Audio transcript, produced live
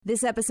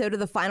This episode of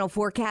The Final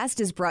Forecast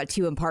is brought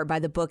to you in part by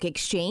the Book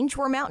Exchange,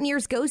 where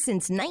Mountaineers go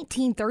since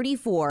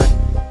 1934.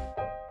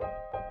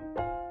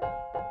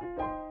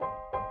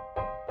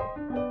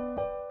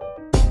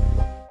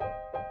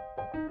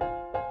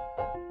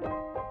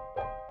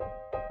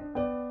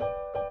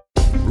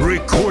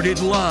 Recorded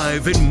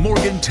live in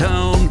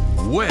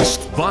Morgantown,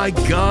 West by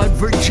God,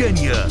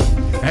 Virginia,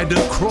 and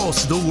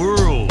across the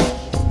world,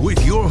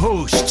 with your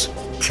hosts,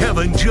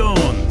 Kevin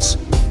Jones,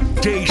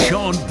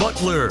 Deshaun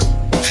Butler,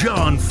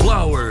 John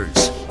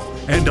Flowers,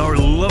 and our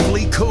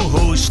lovely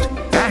co-host,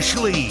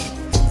 Ashley.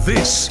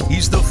 This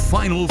is the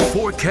Final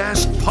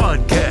Forecast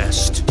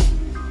Podcast.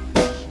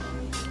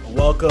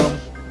 Welcome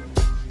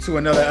to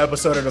another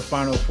episode of the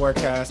Final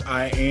Forecast.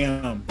 I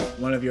am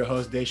one of your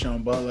hosts,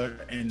 Deshaun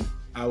Butler, and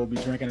I will be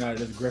drinking out of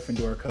this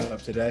Gryffindor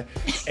cup today.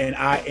 And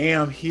I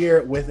am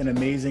here with an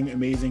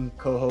amazing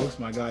co-host,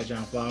 my guy,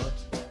 John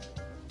Flowers.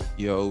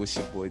 Yo, it's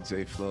your boy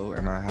J Flow,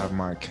 and I have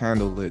my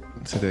candle lit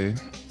today.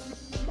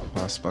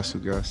 My special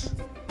guest.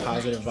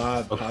 Positive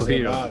vibe. Hopefully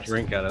you don't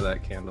drink out of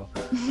that candle.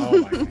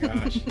 Oh my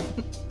gosh.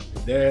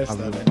 There's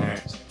stuff in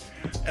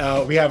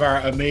there. We have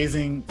our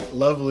amazing,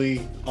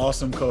 lovely,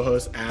 awesome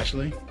co-host,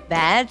 Ashley.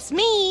 That's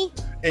me.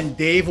 And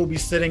Dave will be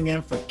sitting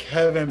in for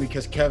Kevin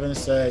because Kevin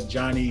said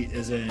Jonnie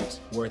isn't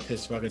worth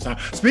his fucking time.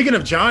 Speaking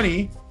of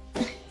Jonnie,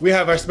 we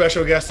have our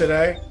special guest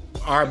today.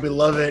 Our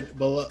beloved,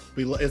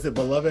 is it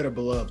beloved or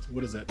beloved?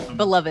 What is it?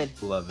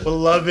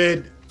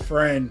 Beloved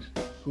friend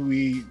who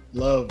we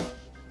love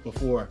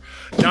before.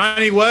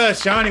 Jonnie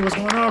West. Jonnie, what's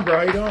going on, bro?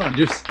 How you doing?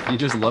 You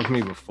just loved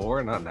me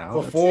before, not now.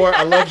 Before,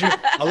 I loved you.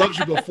 I loved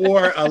you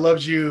before. I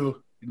loved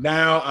you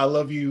now. I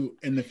love you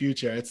in the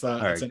future. It's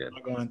an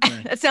ongoing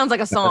thing. That sounds like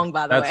a song,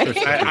 by the way.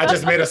 Sure. I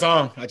just made a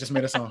song.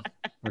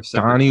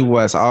 Jonnie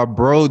West, our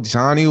bro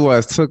Jonnie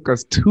West took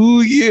us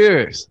 2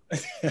 years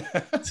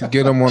to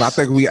get him on. I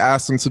think we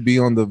asked him to be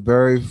on the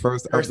very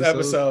first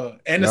episode.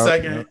 And the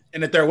second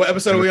and the third. What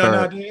episode are we on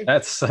now, Dave?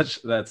 That's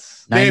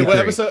Dave, what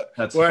episode?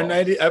 That's We're on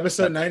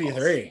episode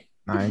 93.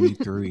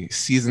 93,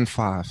 season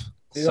 5.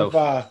 Season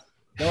 5.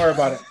 Don't worry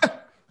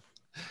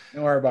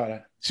about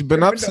it. She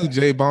been up to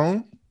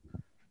J-Bone.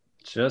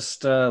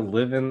 Just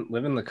living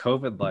the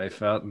COVID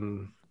life out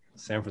in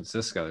San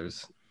Francisco.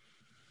 There's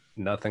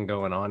nothing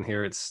going on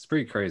here. It's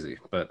pretty crazy,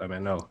 but I mean,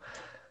 I know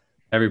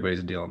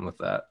everybody's dealing with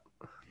that.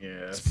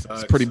 Yeah,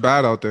 it's pretty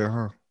bad out there,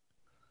 huh?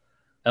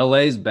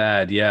 LA's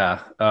bad, yeah.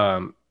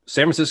 San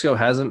Francisco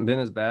hasn't been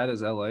as bad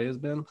as LA has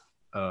been,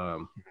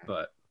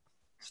 but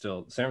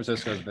still, San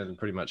Francisco has been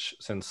pretty much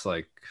since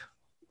like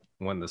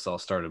when this all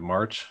started,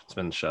 March. It's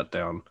been shut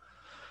down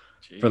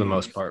for the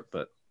most part.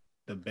 But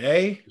the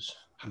Bay.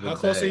 How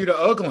close are you to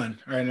Oakland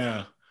right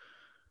now?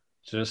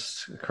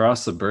 Just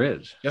across the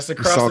bridge. Just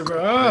across the bridge.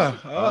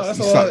 That's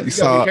a lot. You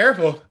gotta be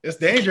careful. It's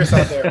dangerous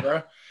out there,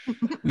 bro.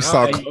 You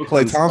saw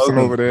Clay Thompson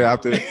over there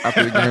after the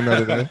game the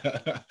other day.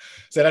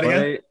 Say that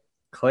again.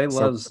 Clay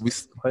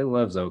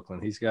loves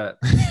Oakland. He's got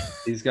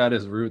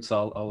his roots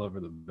all over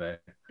the Bay.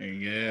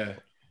 Yeah,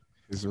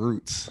 his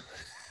roots.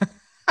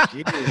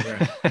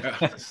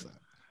 Jeez,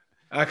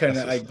 I couldn't.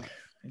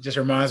 It just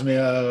reminds me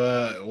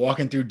of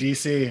walking through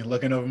DC and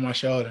looking over my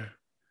shoulder.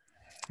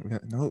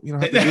 No, you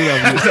don't have to do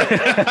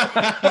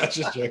that. That's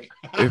just joking.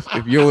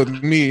 If you're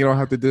with me, you don't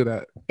have to do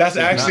that. That's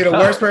actually the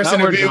worst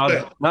person to be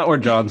with. Not where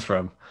John's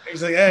from.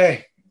 He's like,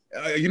 hey,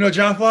 you know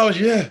John Flowers?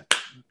 Yeah.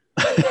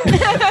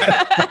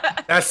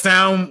 That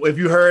sound, if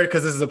you heard,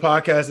 because this is a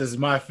podcast, is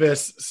my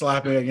fist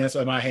slapping against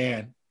my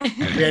hand.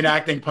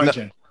 Reenacting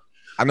punching.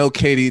 I know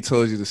Katie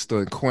told you the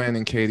story. Quinn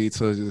and Katie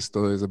told you the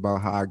stories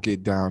about how I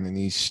get down in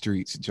these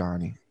streets,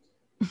 Johnny.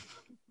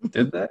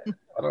 Did they?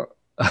 I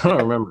don't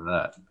remember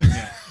that.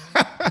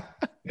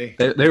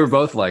 They were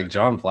both like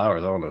John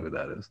Flowers. I don't know who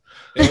that is.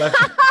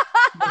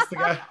 That's the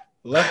guy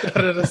left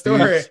out of the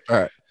story.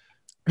 All right.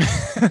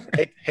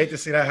 hate to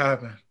see that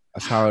happen.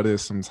 That's how it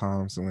is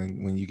sometimes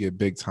when you get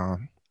big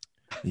time.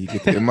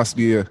 It must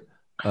be a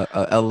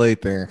LA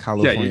thing, a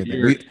California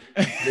thing.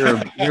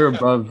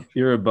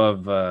 You're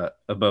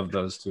above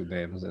those two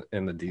names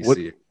in the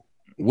DC.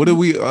 What did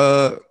we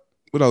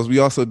what else? We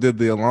also did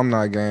the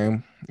alumni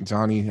game.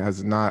 Jonnie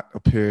has not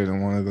appeared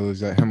in one of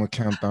those yet. Him or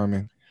Cam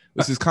Thurman.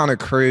 This is kind of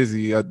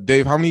crazy.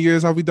 Dave, how many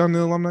years have we done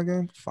the alumni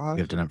game? 5?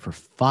 We've done it for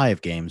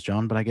 5 games,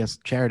 John, but I guess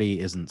charity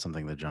isn't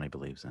something that Jonnie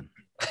believes in.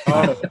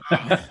 Oh,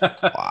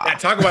 wow. Yeah,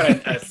 talk about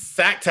a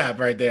sack tap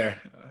right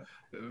there.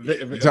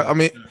 I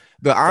mean,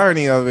 the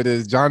irony of it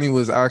is Jonnie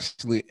was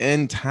actually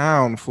in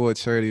town for a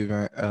charity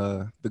event,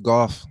 the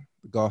golf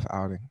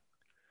outing.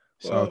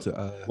 Shout out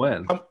to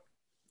when?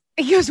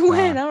 He goes,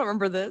 when? I don't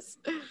remember this.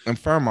 In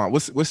Fairmont.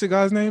 What's the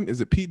guy's name? Is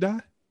it Pete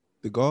Dye?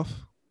 The golf?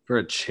 For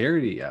a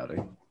charity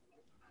outing.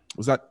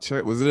 Was that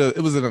was it?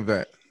 It was an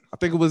event. I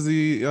think it was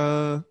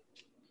the.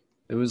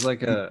 It was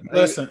like a.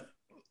 Listen.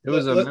 It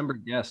was a member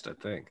guest, I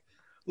think.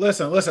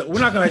 Listen. We're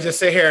not gonna just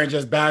sit here and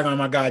just bag on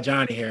my guy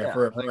Jonnie here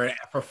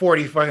for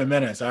 40 fucking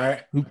minutes. All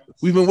right.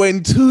 We've been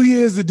waiting 2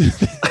 years to do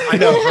this. I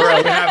know, for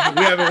real. We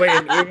have been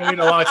waiting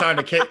a long time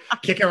to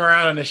kick him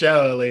around on the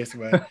show at least,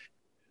 but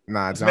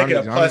nah, make it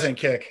a pleasant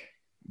kick.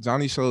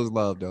 Johnny shows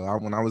love though.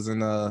 When I was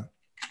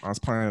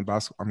playing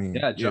basketball. I mean,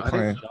 Yeah, I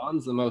playing. think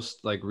John's the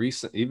most like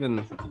recent.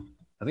 Even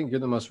I think you're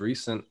the most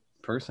recent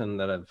person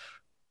that I've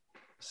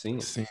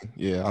seen.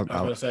 Yeah, I was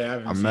gonna say I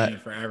haven't seen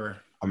it forever.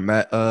 I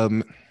met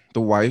the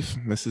wife,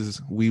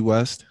 Mrs. Wee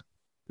West.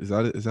 Is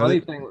that it? Is that Funny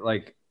it? thing,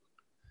 like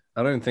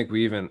I don't even think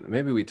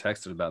maybe we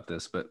texted about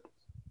this, but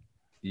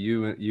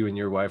you and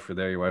your wife were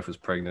there. Your wife was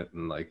pregnant,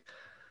 and like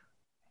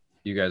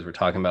you guys were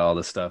talking about all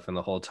this stuff, and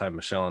the whole time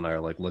Michelle and I are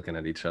like looking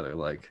at each other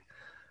like,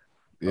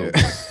 yeah,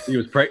 she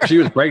was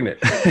pregnant.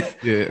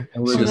 Yeah,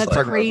 and we're just that's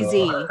like,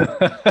 crazy.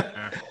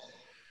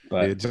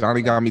 But, yeah,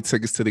 Johnny got me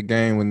tickets to the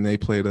game when they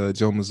played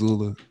Joe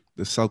Mazzulla,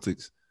 the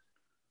Celtics.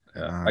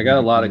 yeah, I got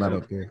a lot of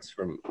complaints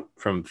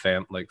from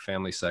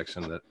family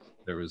section that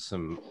there was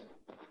some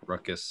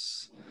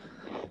ruckus.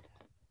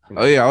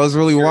 Oh yeah, I was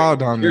really wild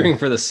down there. Cheering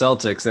for the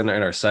Celtics in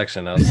our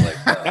section. I was like,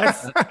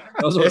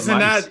 those were isn't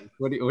that?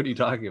 What are you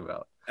talking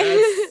about?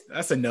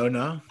 That's a no.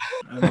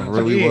 It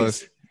really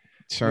was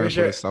cheering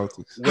for the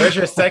Celtics.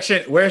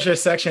 Where's your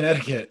section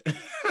etiquette?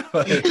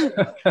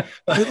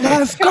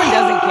 Let's go.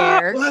 Doesn't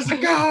care. Let's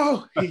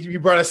go. You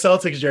brought a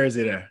Celtics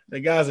jersey there. The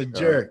guy's a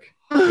jerk.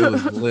 It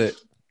was lit.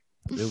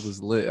 It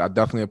was lit. I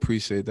definitely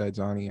appreciate that,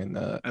 Johnny. And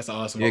that's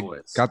awesome. Yeah,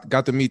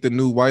 got to meet the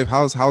new wife.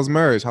 How's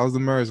marriage? How's the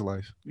marriage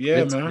life? Yeah,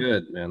 it's man.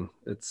 Good, man.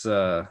 It's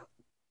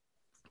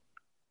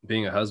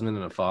being a husband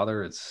and a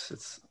father.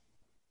 It's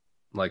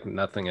like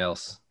nothing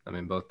else. I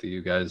mean, both of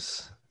you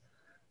guys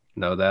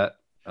know that.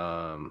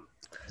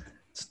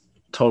 It's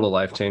total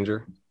life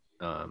changer.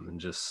 And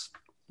just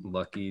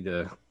lucky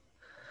to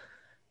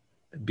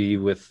be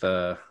with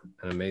an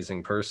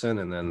amazing person,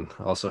 and then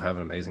also have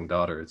an amazing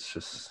daughter. It's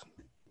just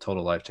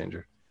total life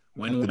changer.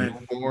 When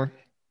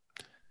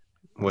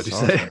What'd you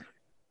say?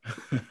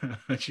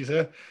 What she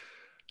said?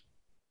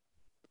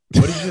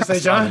 What did you say,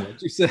 John?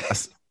 What'd you say?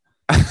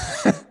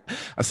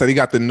 I said he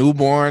got the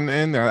newborn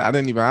in there. I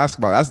didn't even ask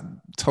about it. That's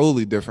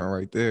totally different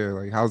right there.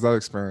 Like, how's that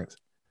experience?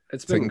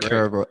 It's been taking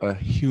care of a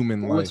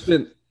human life. It's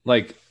been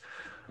like,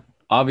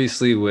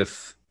 obviously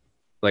with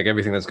like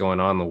everything that's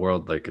going on in the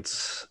world, like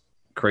it's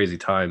crazy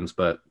times,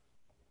 but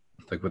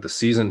like with the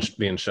season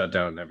being shut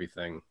down and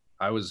everything,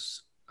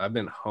 I've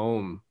been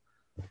home,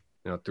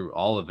 through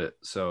all of it.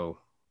 So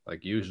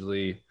like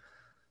usually,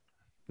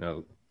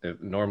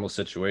 if normal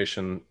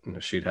situation,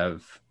 she'd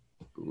have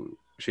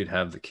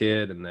the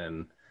kid, and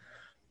then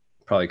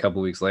probably a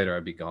couple weeks later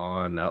I'd be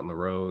gone out on the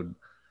road.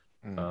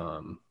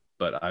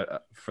 But I,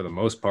 for the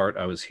most part,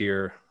 I was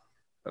here.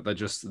 But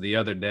just the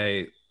other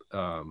day,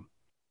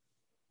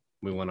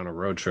 we went on a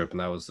road trip, and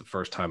that was the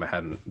first time I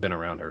hadn't been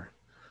around her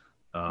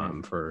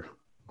for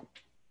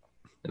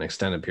an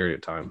extended period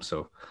of time.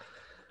 So,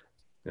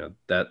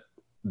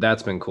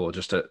 that's been cool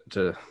just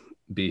to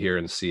be here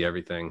and see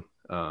everything.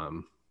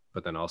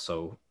 But then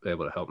also be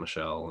able to help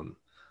Michelle, and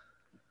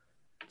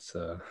it's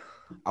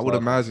I would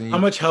imagine. How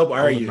much help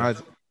are you?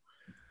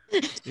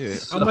 Yeah.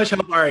 How much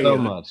help are you? So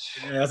much.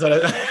 Yeah,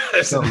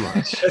 that's So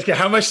much.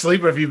 How much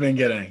sleep have you been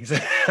getting?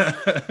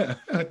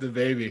 The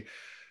baby.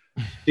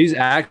 She's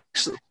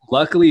actually,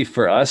 luckily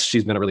for us,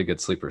 she's been a really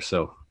good sleeper.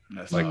 So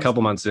That's like awesome. a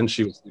couple months in,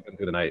 she was sleeping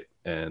through the night,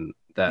 and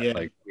that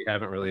like we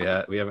haven't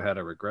had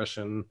a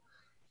regression.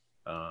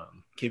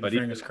 Keep your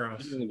fingers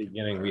crossed. In the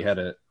beginning, we had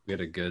a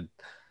good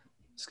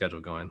schedule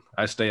going.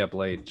 I stay up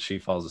late. She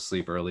falls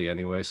asleep early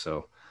anyway,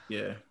 so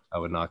yeah, I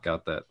would knock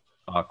out that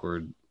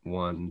awkward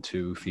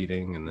 1-2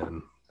 feeding, and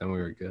then we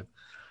were good.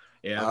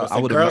 Yeah, I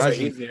would girls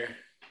imagine. are easier.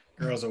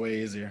 Girls are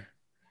way easier.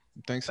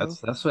 You think so?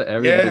 That's what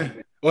everybody.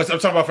 Yeah. Well, I'm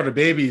talking about for the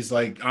babies.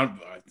 Like, you're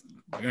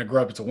gonna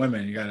grow up into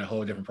women. You got a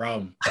whole different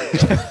problem.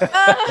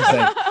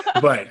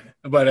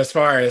 but as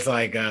far as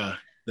like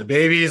the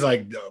babies,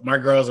 like my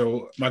girl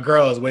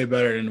is way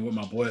better than what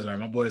my boys are.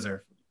 My boys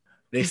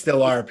they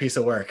still are a piece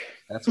of work.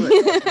 That's what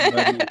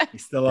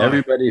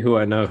everybody who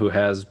I know who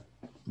has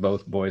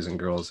both boys and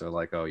girls are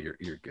like, oh, you're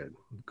good.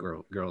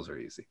 Girls are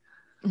easy.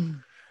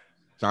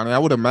 Johnny, I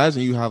would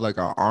imagine you have like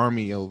an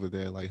army over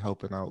there, like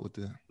helping out with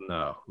the.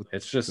 No,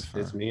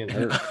 it's me and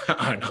her.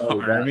 An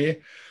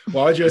army?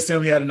 Why would you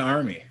assume he had an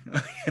army?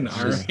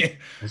 Army?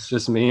 It's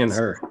just me and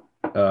her.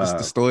 It's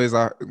the stories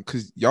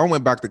because y'all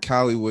went back to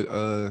Cali with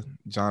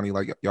Johnny,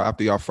 like y'all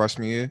after y'all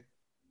freshman year.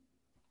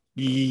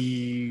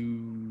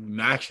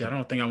 Actually, I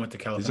don't think I went to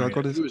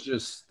California. It was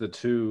just the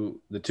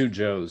two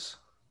Joes.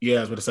 Yeah,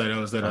 I was going to say that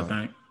was it. I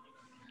think.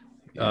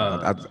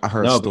 Yeah, I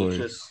heard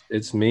stories.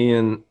 It's me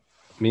and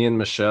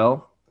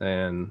Michelle,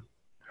 and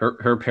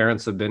her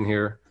parents have been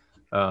here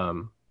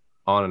on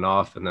and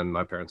off, and then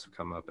my parents have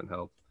come up and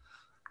helped.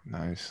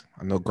 Nice.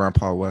 I know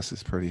Grandpa West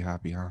is pretty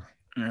happy, huh?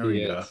 There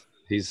we go.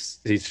 He's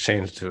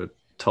changed to a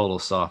total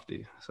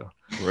softie. So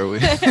really?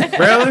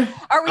 Really?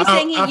 Are we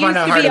saying he used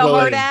to be a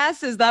hard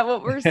ass? Is that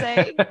what we're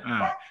saying?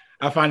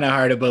 I find that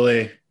hard to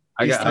believe.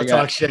 I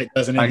got shit,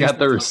 doesn't he? I got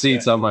the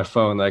receipts on my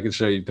phone that I can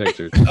show you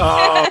pictures.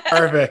 Oh,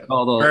 perfect.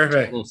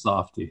 Perfect. Little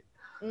softie.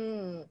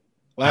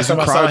 Last time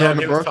I saw him,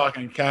 he was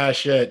talking cash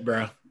shit,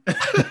 bro.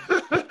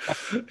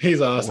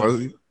 He's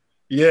awesome.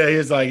 Yeah, he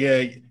was like,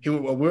 yeah, we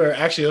were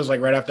actually, it was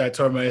like right after I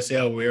tore my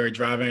ACL, we were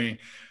driving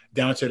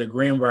down to the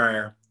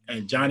Greenbrier,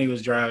 and Johnny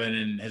was driving,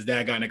 and his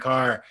dad got in the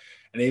car,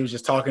 and he was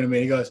just talking to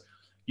me. He goes,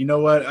 "You know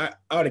what? I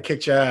ought to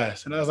kick your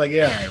ass." And I was like,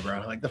 "Yeah, all right,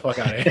 bro. Like the fuck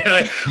out of here."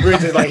 Like we're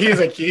just like,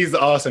 he's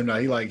awesome now.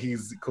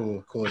 He's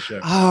cool as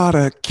shit. Oh,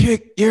 to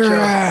kick your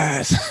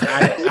ass.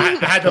 I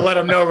had to let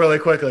him know really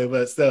quickly,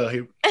 but still,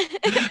 he,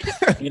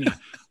 you know,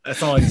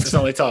 it's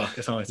only talk.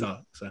 It's only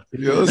talk. So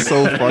Yo, it's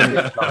so funny.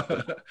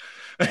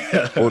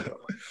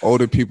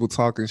 Older people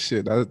talking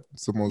shit.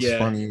 That's the most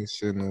funniest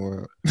shit in the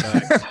world.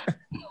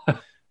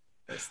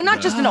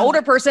 Not just an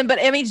older person, but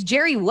I mean, it's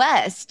Jerry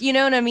West. You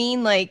know what I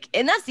mean? Like,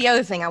 and that's the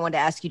other thing I wanted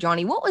to ask you,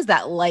 Johnny. What was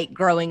that like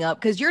growing up?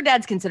 Because your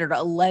dad's considered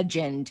a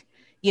legend,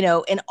 you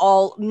know, in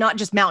all, not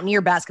just Mountaineer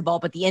basketball,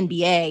 but the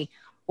NBA.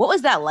 What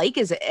was that like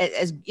as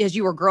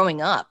you were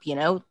growing up? You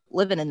know,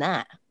 living in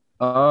that.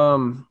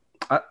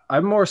 I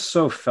more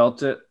so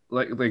felt it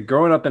like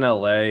growing up in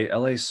LA.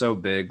 LA's so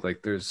big.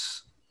 Like,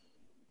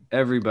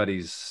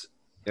 everybody's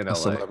in LA.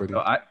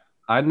 So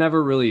I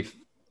never really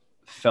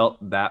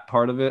felt that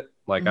part of it.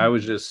 Like I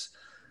was just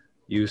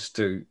used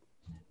to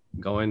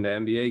going to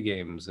NBA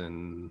games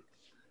and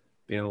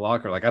being in the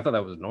locker. Like I thought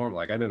that was normal.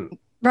 Like I didn't.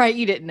 Right,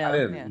 you didn't know. I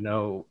didn't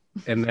know.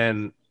 And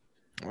then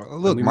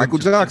look, Michael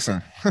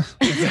Jackson. Hey.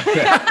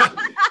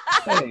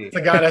 It's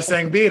the guy that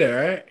sang "Beat It,"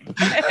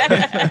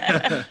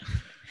 right?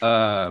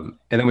 And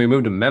then we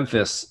moved to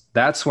Memphis.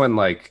 That's when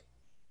like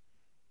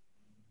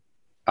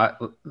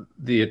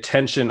the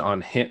attention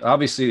on him.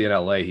 Obviously in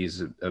LA,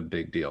 he's a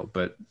big deal.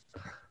 But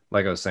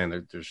like I was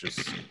saying, there's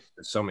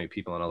so many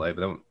people in LA.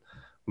 But then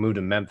we moved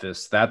to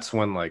Memphis. That's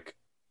when like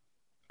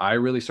I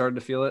really started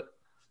to feel it.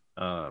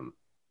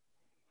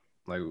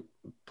 Like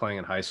playing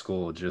in high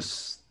school,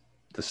 just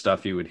the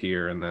stuff you would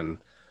hear. And then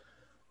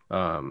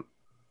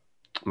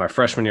my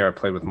freshman year, I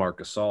played with Marc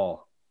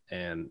Gasol,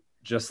 and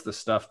just the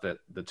stuff that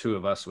the two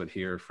of us would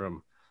hear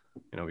from,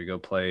 you know, we go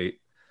play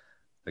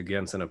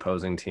against an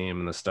opposing team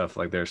and the stuff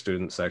like their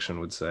student section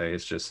would say.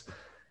 It's just,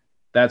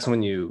 that's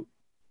when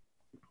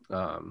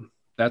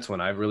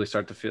I really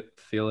start to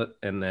feel it.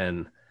 And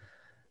then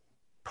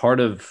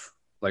part of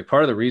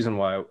the reason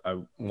why I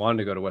wanted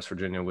to go to West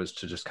Virginia was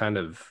to just kind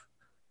of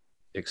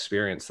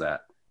experience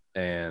that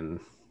and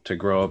to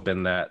grow up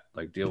in that,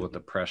 like deal with the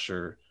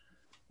pressure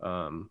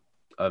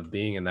of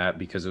being in that,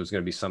 because it was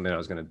going to be something I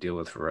was going to deal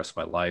with for the rest of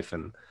my life.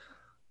 And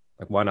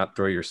like, why not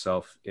throw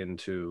yourself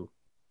into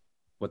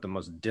what the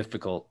most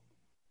difficult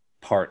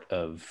part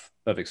of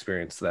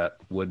experience that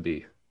would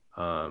be.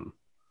 And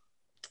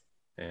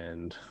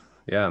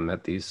yeah, I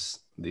met these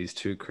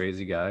two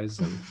crazy guys,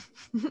 and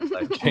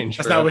life changed.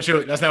 That's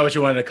not what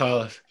you wanted to call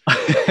us.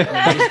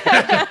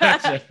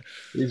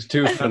 These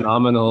two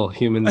phenomenal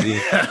human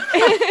beings.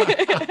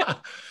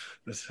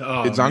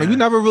 Johnny, we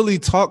never really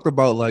talked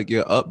about like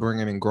your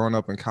upbringing and growing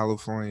up in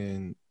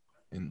California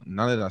and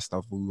none of that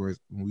stuff when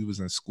we was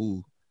in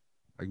school.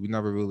 Like we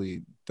never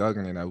really dug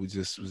into that. We was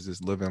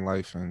just living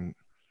life and,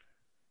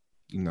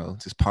 you know,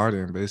 just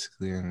partying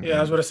basically. And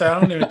I was going to say, I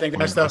don't even think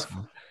that stuff.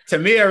 To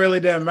me, it really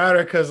didn't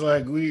matter because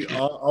like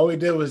all we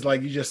did was,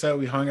 like you just said,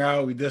 we hung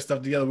out, we did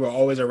stuff together. We were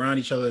always around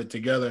each other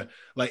together.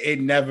 Like it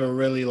never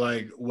really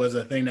like was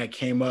a thing that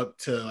came up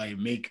to like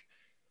make.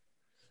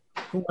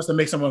 Who wants to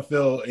make someone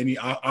feel any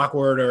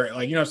awkward or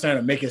like, you know what I'm saying,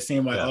 to make it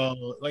seem like,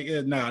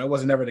 it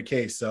wasn't never the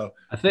case. So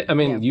I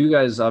mean, you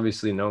guys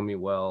obviously know me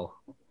well.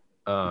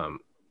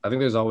 I think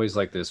there's always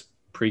like this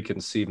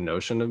preconceived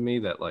notion of me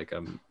that like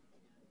I'm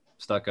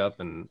stuck up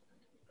and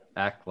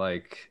act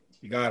like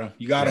you got him.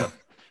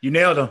 You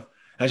nailed him.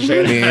 That's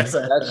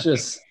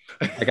just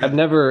like I've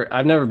never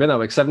been that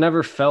way, because I've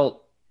never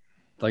felt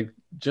like,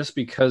 just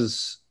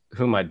because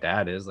who my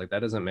dad is, like that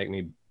doesn't make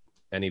me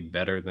any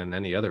better than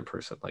any other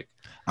person. Like,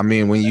 I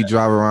mean, when you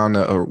drive around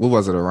what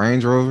was it, a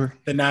Range Rover?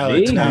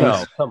 Denali.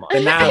 No, come on.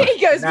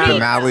 He goes,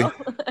 Denali.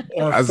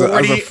 As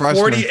a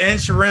freshman.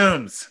 40-inch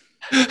rims.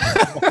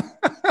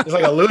 It's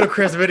like a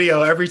ludicrous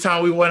video every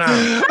time we went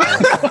out.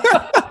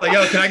 Like,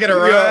 yo, can I get a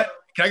ride?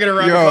 Can I get a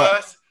ride to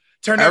bus?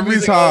 Turn that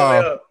music all the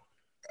way up.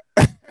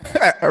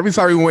 Every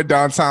time we went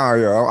downtown,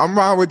 yo, I'm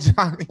riding with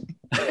Johnny.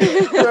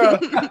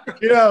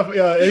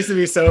 It used to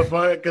be so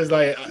fun because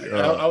like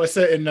I was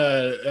sitting in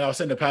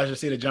the passenger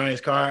seat of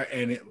Johnny's car,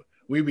 and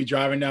we'd be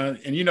driving down,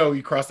 and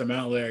you cross the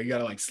mountain layer, you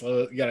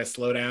gotta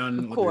slow down.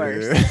 Of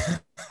course.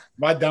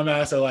 My dumb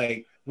ass,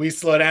 like we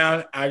slow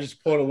down. I just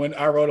rolled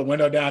the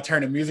window down,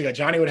 turn the music up.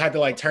 Johnny would have to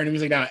like turn the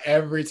music down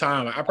every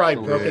time. I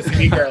probably broke his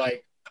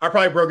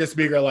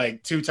speaker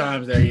like 2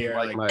 times that year.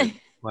 Like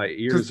my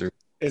ears are.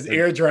 His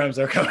eardrums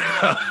are coming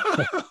out.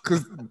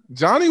 Because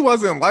Johnny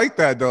wasn't like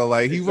that though.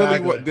 Like he really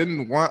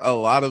didn't want a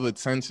lot of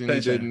attention. He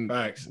didn't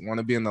want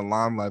to be in the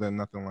limelight or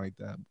nothing like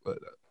that. But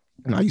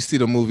now you see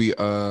the movie.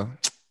 What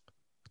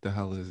the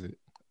hell is it?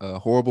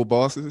 Horrible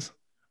Bosses.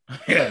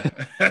 Yeah.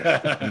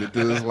 And the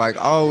dude's like,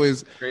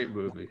 always. Great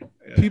movie.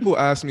 People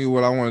ask me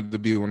what I wanted to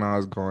be when I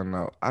was growing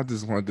up. I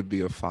just wanted to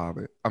be a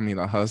father. I mean,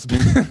 a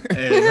husband.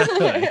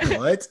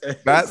 What?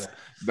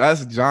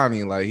 That's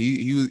Jonnie. Like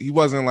he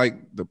wasn't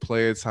like the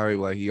player type.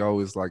 Like he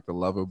always like the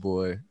lover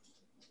boy.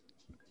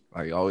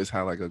 Like he always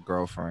had like a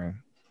girlfriend.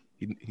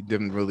 He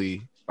didn't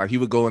really like. He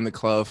would go in the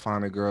club,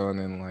 find a girl, and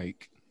then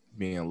like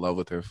be in love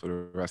with her for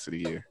the rest of the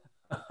year.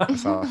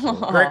 That's how I feel.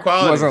 Great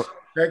quality.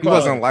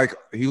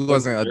 He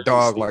wasn't a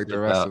dog like the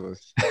rest of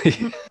us.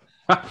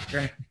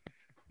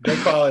 Great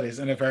qualities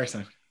in a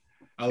person.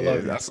 I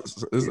love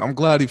it. I'm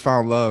glad he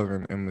found love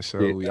in the show.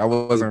 I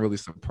wasn't really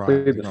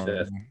surprised. You know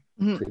what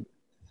I mean?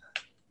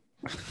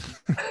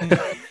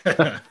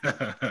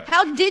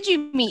 How did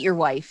you meet your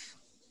wife?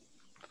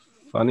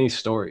 Funny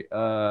story.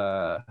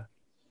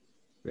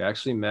 We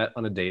actually met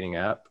on a dating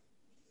app.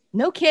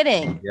 No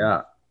kidding.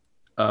 Yeah.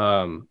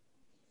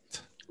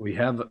 We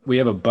have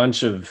a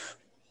bunch of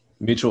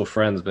mutual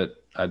friends, but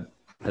I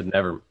had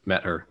never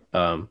met her.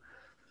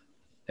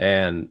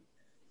 And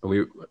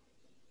we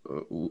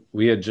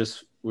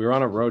were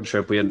on a road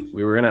trip.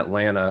 We were in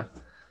Atlanta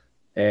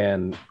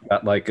and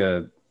got like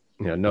a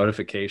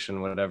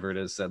notification, whatever it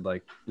is, said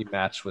like you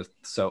matched with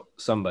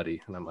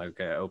somebody, and I'm like,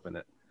 okay, I open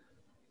it.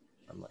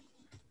 I'm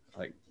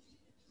like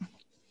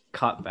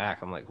caught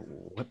back. I'm like,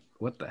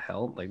 what the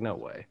hell? Like, no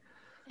way.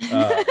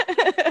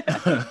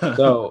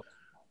 So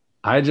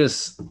I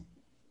just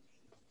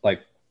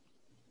like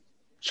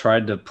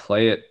tried to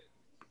play it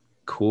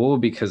cool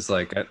because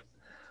like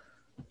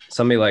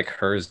somebody like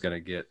her is gonna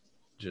get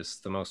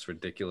just the most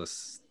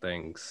ridiculous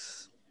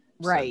things,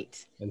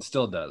 right? And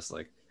still does,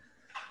 like,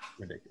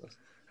 ridiculous.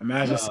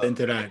 Imagine sitting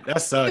through that.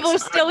 That sucks. People are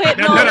still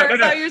hitting on her.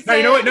 No,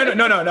 you know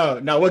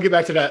what? No. We'll get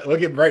back to that. We'll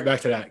get right back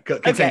to that.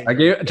 Okay. I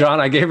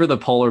gave her the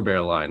polar bear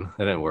line,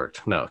 and it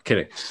worked. No,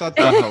 kidding. Shut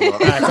the hell up.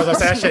 Because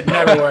that shit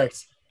never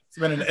works. It's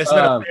been a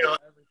fail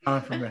every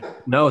time for me.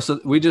 No, so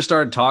we just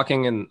started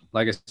talking, and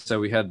like I said,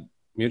 we had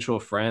mutual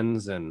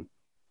friends, and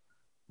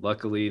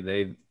luckily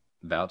they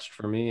vouched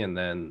for me. And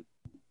then,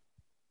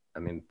 I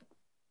mean,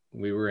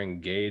 we were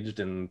engaged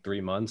in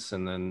 3 months,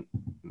 and then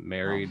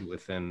married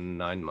within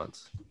 9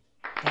 months.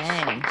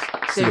 Dang.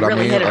 So you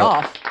really hit it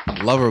off.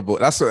 Lover boy.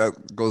 That's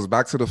what goes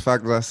back to the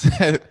fact that I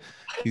said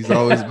he's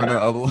always been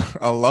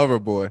a lover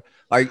boy.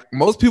 Like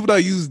most people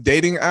that use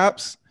dating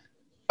apps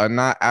are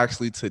not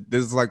actually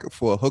this is like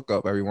for a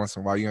hookup every once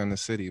in a while. You're in the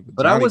city.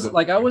 But I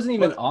wasn't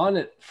even on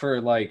it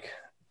for like,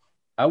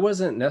 I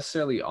wasn't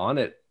necessarily on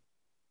it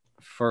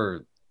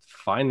for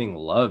finding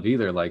love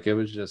either. Like it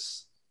was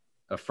just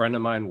a friend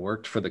of mine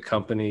worked for the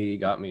company, he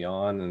got me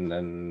on, and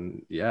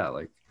then yeah,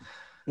 like.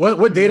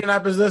 What dating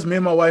app is this? Me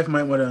and my wife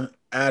might want to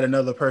add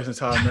another person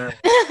to our marriage.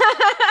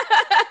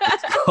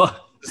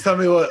 Tell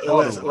me what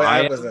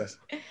app is this?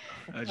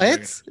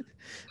 It's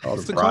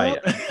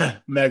Riot.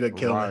 Mega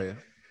killer. Riot.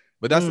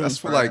 But that's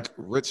for like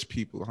rich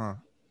people, huh?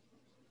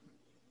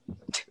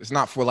 It's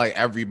not for like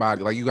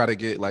everybody. Like you got to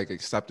get like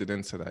accepted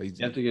into that. You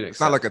have to get accepted. It's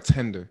not like a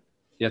Tinder.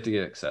 You have to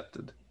get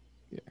accepted.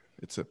 Yeah,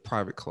 it's a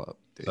private club.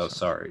 So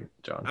sorry,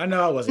 John. I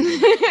know I wasn't.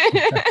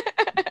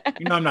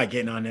 I'm not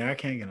getting on there. I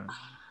can't get on.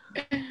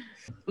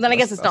 Well, then I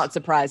guess it's not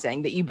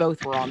surprising that you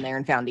both were on there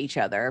and found each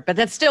other, but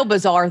that's still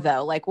bizarre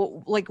though. Like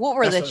what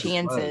were the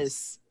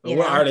chances? What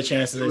are the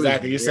chances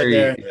exactly? You said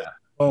there.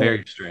 Yeah,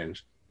 very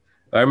strange.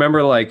 I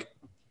remember like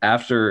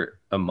after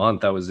a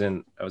month, I was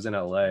in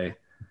LA,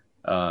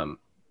 and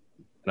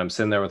I'm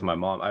sitting there with my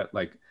mom.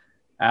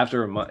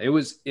 After a month,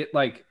 it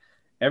like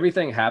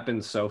everything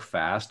happened so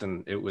fast,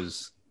 and it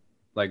was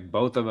like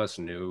both of us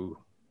knew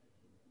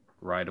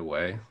right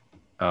away.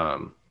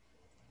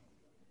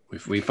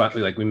 We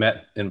finally we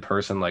met in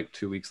person like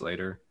 2 weeks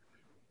later,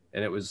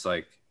 and it was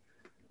like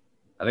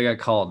I think I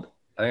called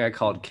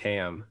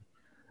Cam.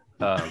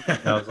 I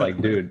was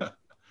like, dude,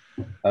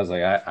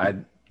 I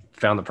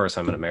found the person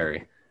I'm gonna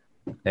marry.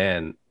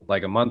 And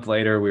like a month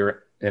later, we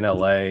were in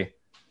LA.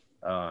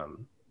 I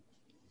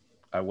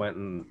went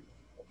and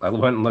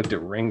looked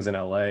at rings in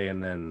LA,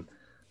 and then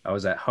I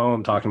was at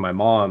home talking to my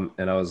mom,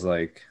 and I was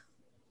like,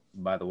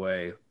 by the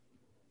way,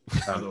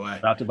 I'm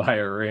about to buy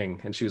a ring.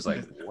 And she was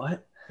like,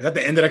 what? Is that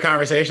the end of the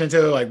conversation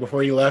too? Like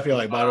before you left, you're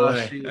like, by the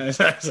way.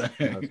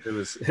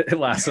 It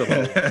lasted a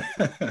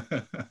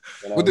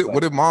little.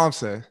 What did mom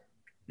say?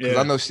 Because Yeah.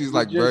 I know she's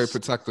like very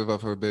protective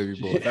of her baby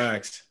boy.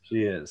 Facts.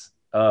 She is.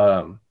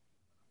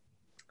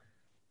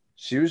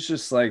 She was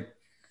just like,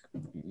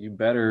 you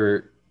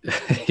better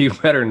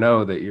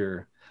know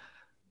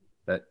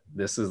that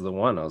this is the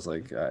one. I was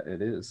like,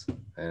 it is.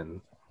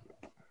 And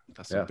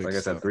That's yeah, like I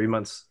said, 3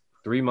 months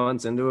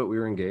into it, we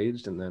were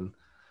engaged, and then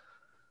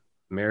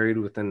married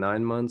within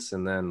 9 months,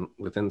 and then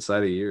within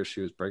inside a year,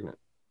 she was pregnant.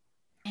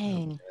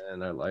 Dang.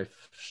 And our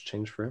life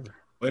changed forever.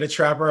 Way to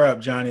trap her up,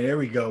 Jonnie. There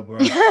we go, bro.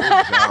 She's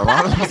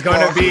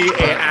gonna be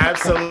an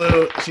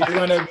absolute. She's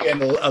gonna be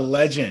a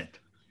legend.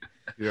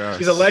 Yeah,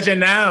 She's a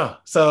legend now.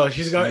 So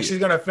she's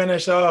gonna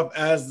finish off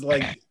as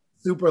like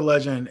super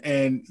legend,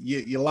 and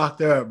you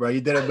locked her up, bro.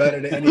 You did it better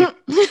than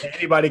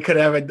anybody could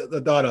have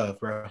ever thought of,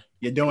 bro.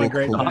 You're doing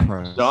great.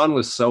 John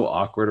was so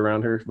awkward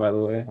around her, by the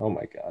way. Oh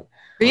my god.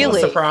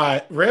 Really?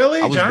 Surprised. Really,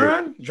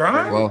 John?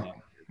 Well,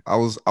 I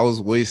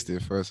was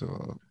wasted, first of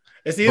all.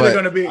 It's either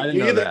going to be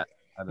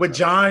with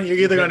John. You're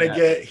either going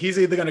to he's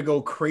either going to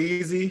go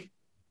crazy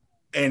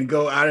and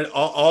go out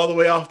all the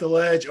way off the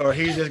ledge, or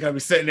he's just going to be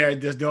sitting there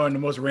just doing the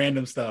most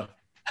random stuff.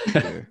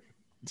 Yeah.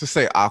 Just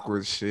say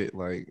awkward shit,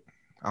 like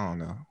I don't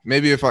know.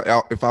 Maybe if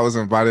I was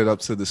invited up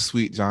to the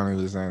suite Johnny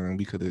was in,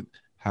 we could have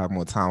had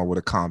more time. I would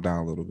have calmed down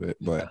a little bit,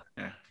 but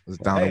I was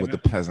down there with the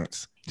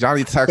peasants.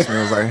 Johnny texted me.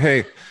 I was like,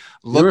 "Hey,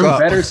 look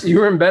up." You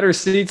were in better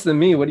seats than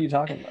me. What are you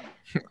talking about?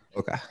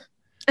 Okay,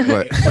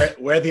 but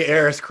where the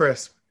air is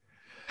crisp.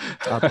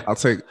 I'll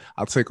take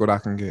what I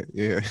can get.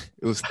 Yeah,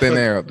 it was thin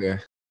air up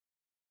there.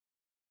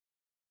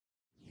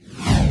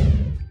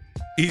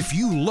 If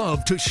you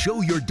love to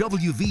show your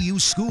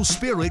WVU school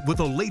spirit with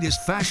the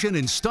latest fashion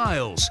and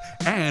styles,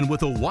 and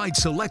with a wide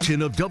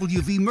selection of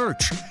WV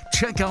merch,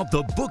 check out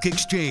the Book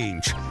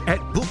Exchange at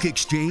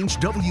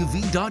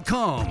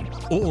bookexchangewv.com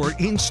or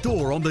in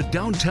store on the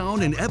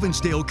downtown and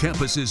Evansdale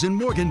campuses in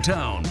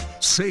Morgantown.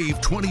 Save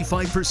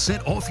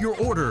 25% off your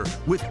order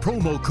with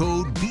promo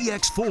code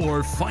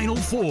BX4 Final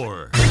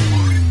 4.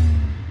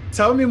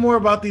 Tell me more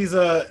about these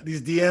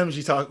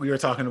DMs we were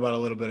talking about a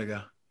little bit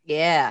ago.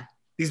 Yeah.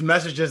 These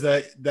messages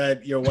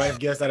that your wife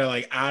gets that are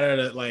like out of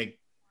hand.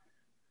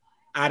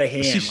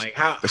 Like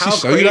how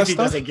crazy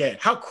does it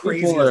get? How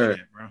crazy does it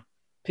get, bro?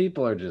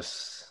 People are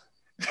just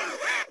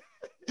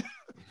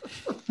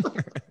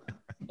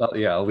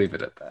yeah, I'll leave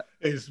it at that.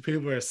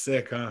 People are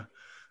sick, huh?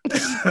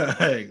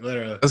 Like,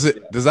 literally.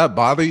 Does that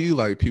bother you?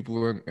 Like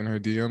people in her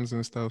DMs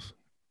and stuff?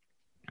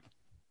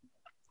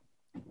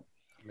 I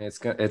mean, it's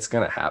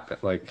gonna happen.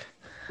 Like,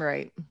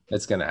 right.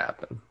 It's gonna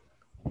happen.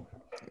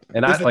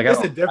 And I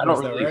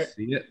don't really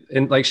see it.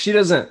 And like she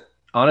doesn't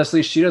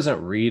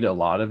read a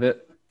lot of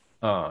it.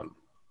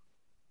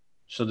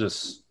 She'll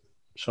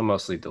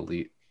mostly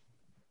delete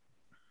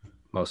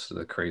most of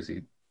the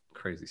crazy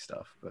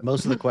stuff. But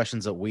most of the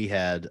questions that we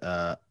had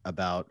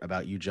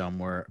about you, John,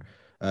 were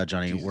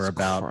Johnny, Jesus were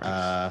about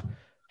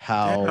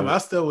how I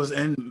still was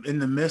in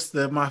the midst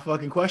of my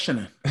fucking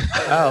questioning.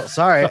 Oh,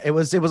 sorry. It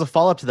was a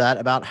follow-up to that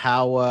about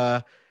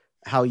how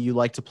you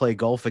like to play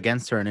golf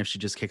against her and if she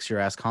just kicks your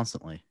ass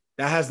constantly.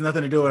 That has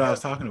nothing to do with what I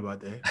was talking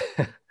about, Dave.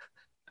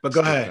 But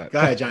go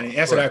ahead, Johnny.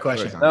 Answer that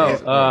question.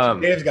 No,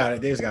 Dave's got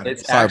it.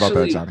 Sorry about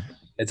that, Johnny.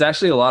 It's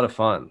actually a lot of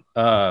fun.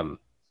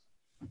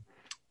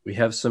 We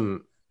have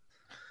some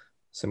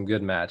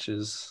good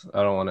matches.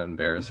 I don't want to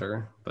embarrass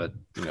her, but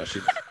you know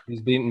she's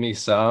beaten me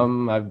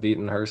some. I've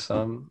beaten her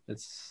some.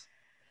 It's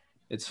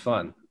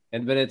fun,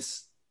 but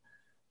it's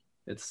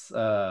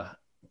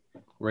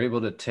we're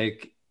able to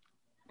take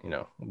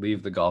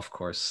leave the golf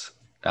course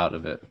out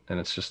of it, and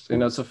it's just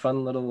it's a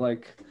fun little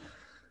like.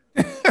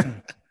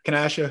 Can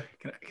I ask you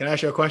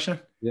a question?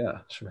 Yeah,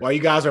 sure. While you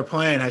guys are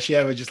playing, has she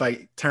ever just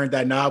like turned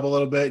that knob a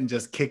little bit and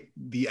just kicked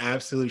the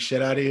absolute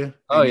shit out of you?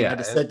 Oh you yeah, had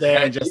to sit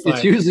there and just.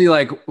 It's usually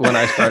like when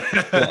I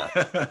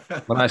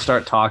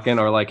start talking,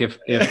 or like if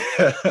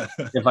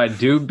I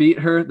do beat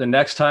her, the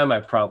next time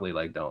I probably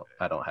don't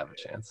have a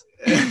chance.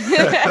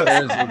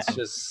 It's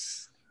just.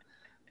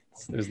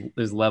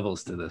 There's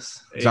levels to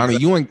this. Johnny,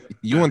 you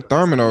and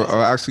Thurman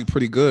are actually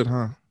pretty good,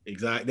 huh?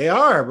 Exactly. They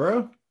are,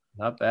 bro.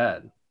 Not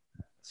bad.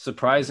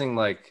 Surprising,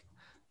 like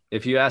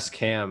if you ask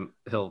Cam,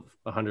 he'll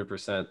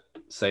 100%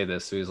 say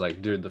this. So he's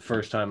like, dude, the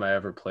first time I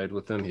ever played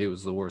with him, he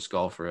was the worst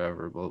golfer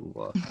ever, blah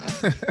blah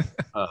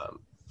blah.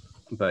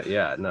 But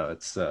yeah, no,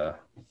 it's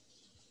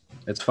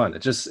fun.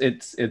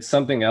 It's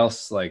something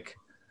else. Like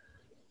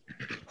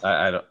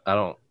I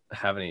don't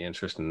have any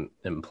interest in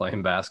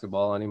playing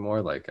basketball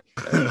anymore. Like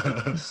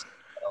I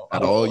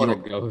don't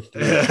want to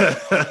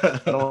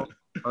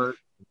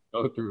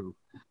go through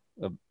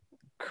a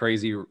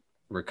crazy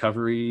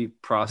recovery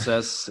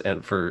process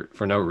and for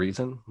no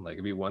reason. Like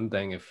it'd be one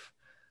thing if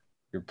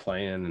you're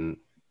playing and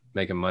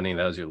making money and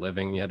that was your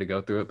living, you had to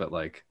go through it, but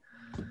like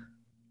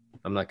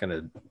I'm not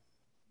gonna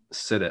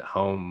sit at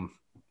home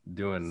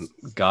doing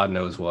God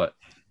knows what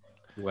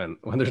when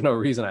there's no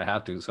reason I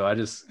have to. So I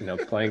just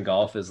playing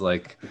golf is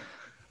like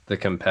the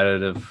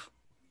competitive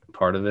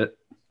part of it.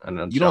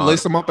 And you don't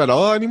lace them up at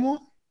all anymore?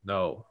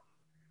 No.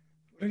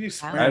 What if you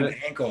sprain an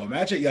ankle?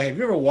 Imagine, have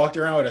you ever walked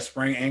around with a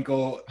sprained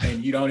ankle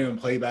and you don't even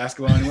play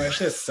basketball anymore? That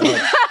shit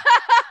sucks.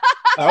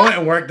 I went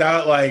and worked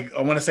out I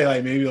want to say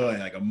maybe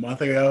like a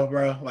month ago,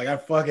 bro. Like I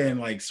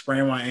fucking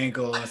sprained my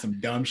ankle on some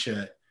dumb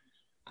shit.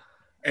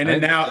 And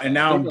then now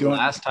I'm doing.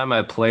 Last time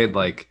I played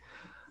like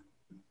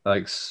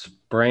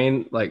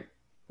sprained,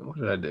 what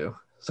did I do?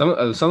 Some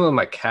of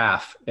my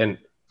calf, and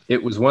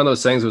it was one of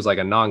those things. It was like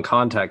a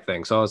non-contact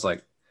thing. So I was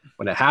like,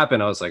 when it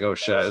happened, I was like, oh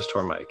shit, I just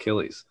tore my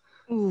Achilles.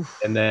 Oof.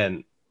 And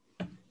then,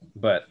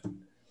 but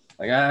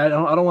I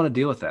don't want to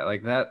deal with that.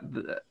 Like that,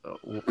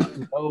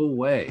 no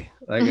way.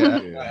 Like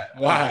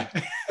why?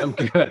 I'm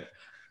good.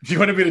 Do you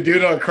want to be the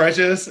dude on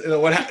crutches?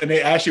 And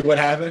they ask you what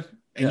happened?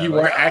 And Yeah, you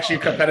like, weren't actually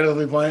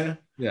competitively playing?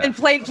 Yeah. And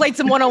played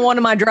some one-on-one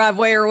in my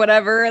driveway or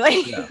whatever.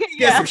 Like, Yeah.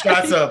 Get some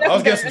shots up. I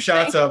was getting some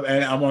shots up,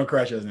 and I'm on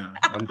crutches now.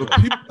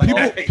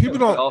 People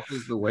don't. Golf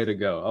is the way to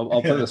go.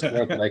 I'll play the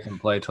sport that I can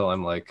play till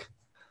I'm like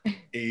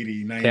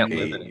 80, 90. can't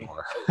live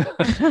anymore.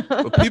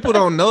 But people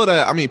don't know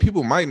that. I mean,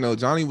 people might know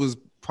Johnny was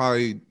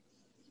probably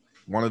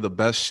one of the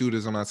best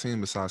shooters on our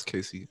team besides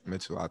Casey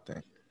Mitchell. I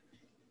think,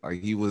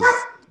 like he was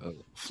a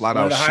flat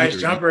One out of the highest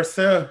shooter. jumpers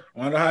too.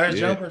 One of the highest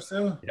Yeah. jumpers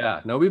too.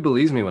 Yeah, nobody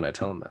believes me when I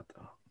tell them that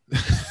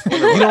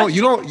though.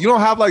 you don't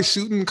have like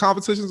shooting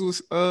competitions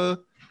with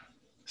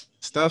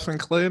Steph and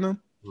Clay and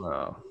them?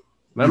 No.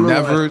 Remember when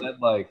Never- I said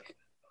like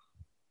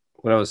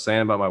what I was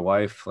saying about my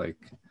wife, like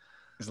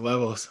It's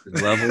levels.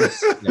 the levels.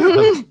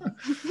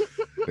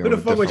 Who the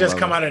fuck would just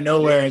come out of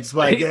nowhere and just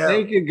like, They, yeah,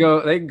 they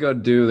could go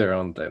do their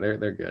own thing.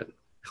 They're good.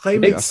 Clay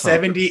made Yeah,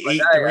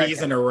 78 I-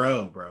 threes in a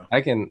row, bro.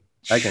 I can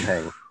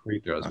hang free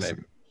throws That's-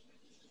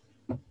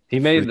 maybe. He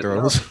made Free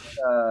throws.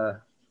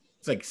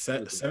 It's like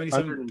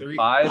 77 threes.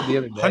 105 the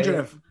other day. 100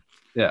 and,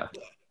 Yeah,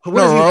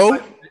 what is he- row?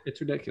 it's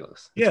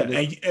ridiculous. It's Yeah,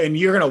 ridiculous. and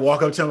you're gonna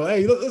walk up to him,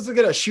 hey, let's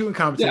get a shooting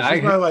competition. Yeah,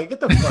 He's probably like, get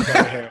the fuck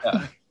out of here.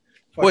 Yeah.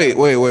 Fuck Wait.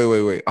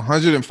 out.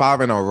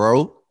 105 in a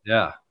row?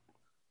 Yeah.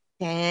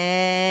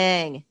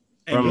 dang.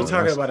 And you're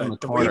talking about from a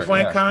the corner,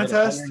 3-point yeah.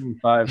 contest?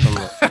 105 from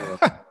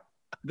the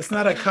That's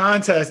not a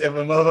contest if a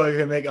motherfucker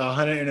can make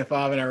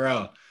 105 in a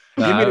row.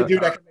 Give me Nah, the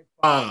dude that can make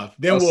 5.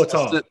 Then we'll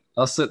talk.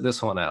 I'll sit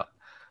this one out.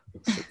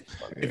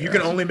 If you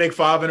can only make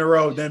 5 in a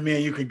row, then me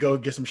and you can go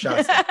get some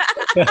shots.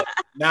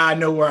 Now I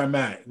know where I'm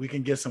at. We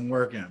can get some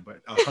work in.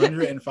 But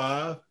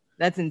 105?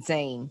 That's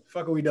insane.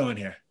 Fuck are we doing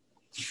here?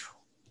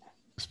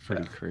 It's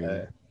pretty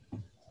crazy.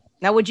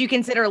 Now, would you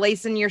consider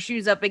lacing your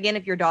shoes up again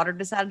if your daughter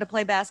decided to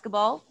play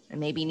basketball and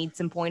maybe need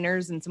some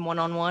pointers and some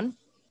one-on-one?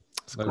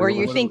 Or are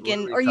you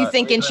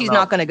thinking she's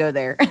not going to go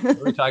there? What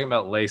are we talking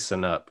about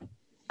lacing up?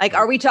 Like,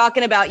 are we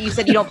talking about, you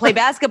said you don't play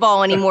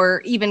basketball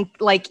anymore, even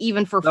for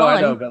No, fun?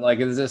 I know, but like,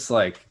 is this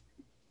like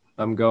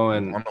I'm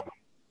going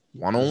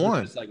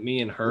One-on-one. It's like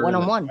me and her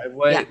One-on-one. in the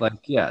driveway? Yeah. Like,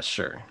 yeah,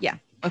 sure.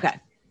 Okay.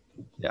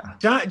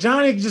 Yeah.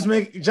 Johnny can just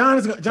make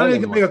Johnny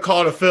can make a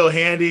call to Phil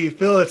Handy.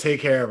 Phil will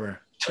take care of her.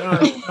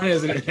 Johnny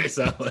isn't gonna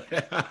so.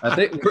 I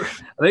think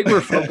we're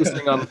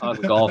focusing on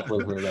golf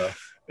with her though.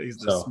 He's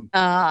So.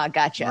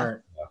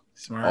 Gotcha.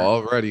 smart.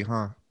 Already,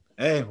 huh?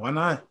 Hey, why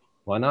not?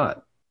 Why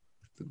not?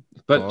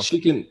 But Golf.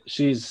 she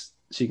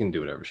can do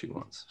whatever she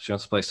wants. She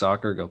wants to play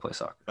soccer, go play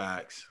soccer.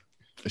 Facts.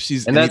 If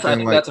she's And that's I anything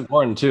think like that's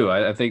important too.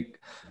 I think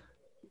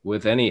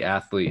with any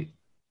athlete,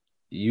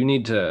 you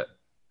need to.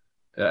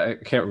 I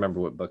can't remember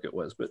what book it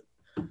was, but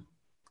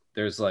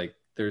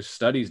there's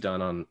studies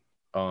done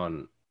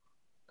on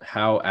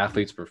how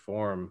athletes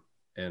perform,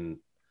 and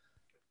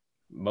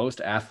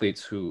most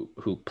athletes who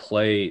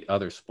play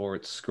other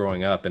sports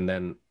growing up, and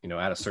then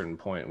at a certain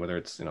point, whether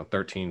it's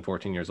 13,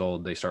 14 years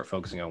old, they start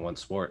focusing on one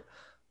sport.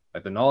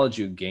 Like the knowledge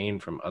you gain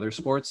from other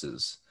sports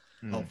is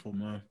Helpful,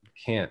 man.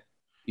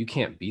 you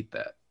can't beat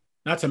that.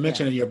 Not to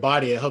mention your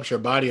body, it helps your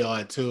body a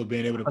lot too,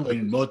 being able to play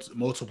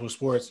multiple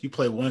sports. You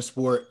play one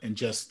sport and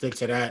just stick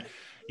to that,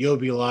 you'll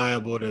be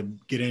liable to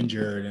get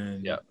injured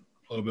and a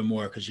little bit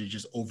more because you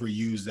just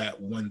overuse that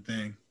one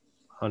thing.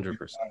 100%.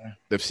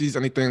 if she's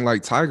anything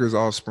like Tiger's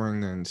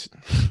offspring, then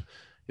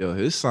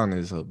his son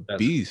is a That's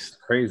beast.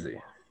 Crazy.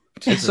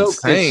 It's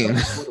insane.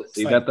 It's so cool to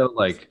see that though.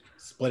 Like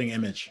Splitting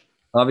image.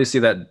 obviously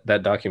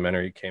that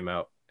documentary came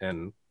out,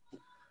 and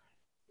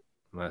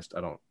I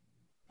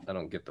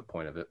don't get the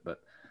point of it, but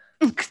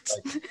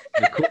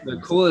the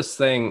coolest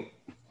thing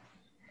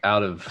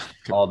out of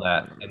all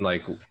that, and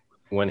like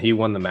when he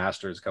won the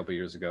Masters a couple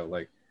years ago,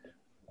 like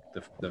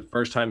the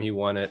first time he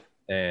won it,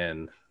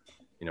 and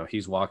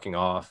he's walking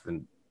off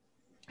and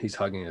he's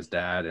hugging his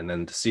dad, and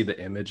then to see the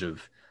image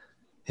of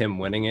him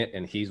winning it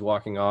and he's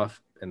walking off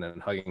and then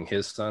hugging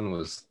his son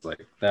was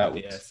like that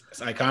was It's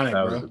iconic,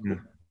 bro.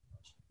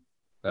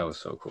 that was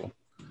so cool.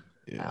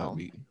 Yeah, Wow.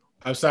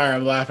 I'm sorry,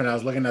 I'm laughing. I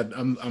was looking at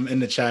I'm in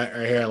the chat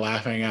right here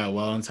laughing at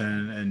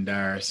Wellington and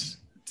Darius.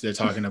 They're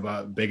talking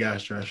about big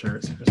ass dress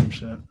shirts or some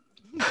shit.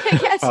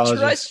 Yes, Apologies.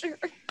 trust her.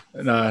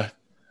 And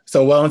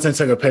so Wellington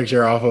took a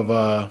picture off of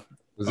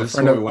Was a this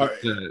friend when we of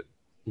went to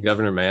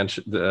Governor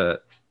Mansion to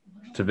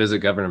visit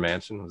Governor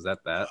Mansion? Was that?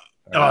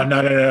 Oh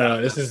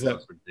no. This is the a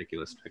most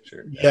ridiculous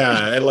picture.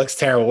 yeah, it looks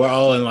terrible. We're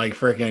all in like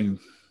freaking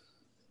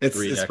it's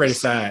 3X. pretty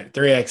sad.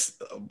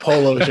 3X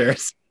polo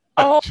shirts.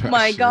 Oh Trust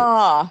my her.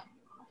 god.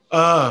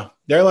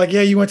 They're like,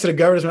 yeah, you went to the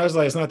governor's. I was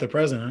like, it's not the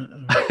president.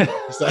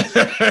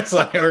 It's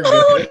like we're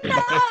good.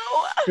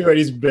 Oh, We wear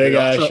these big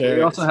ass We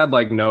shirts. also had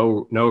like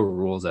no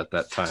rules at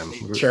that time.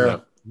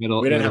 Sure. We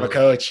didn't have a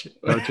coach.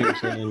 coaching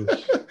change.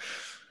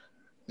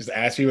 Just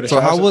ask people to So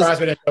show how up. was- Surprised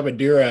we didn't show up with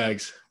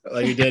do-rags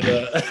like you did.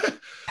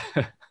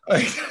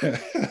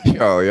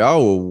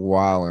 y'all were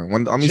wilding.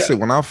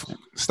 When I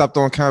stepped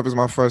on campus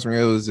my freshman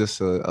year, it was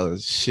just a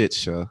shit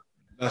show.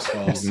 That's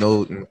false.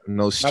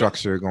 No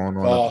structure going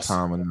on False. at the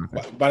time or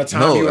nothing. By the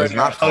time No, you were it's there,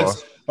 not Hugs,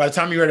 false. by the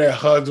time you were there,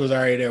 Hugs was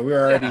already there. We were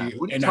already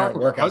What are you in our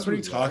talking about? workouts. What are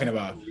you talking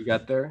about? You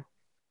got there?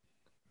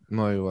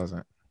 No, it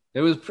wasn't.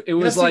 It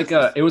was like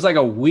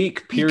a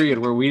week period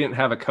where we didn't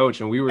have a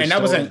coach and we were. And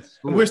that wasn't.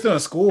 We're still in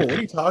school. What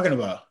are you talking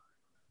about?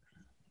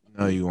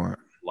 No, you weren't.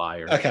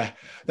 Liar. Okay.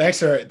 Thanks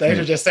for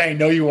just saying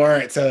no, you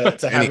weren't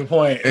to have a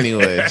point.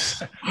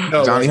 Anyways,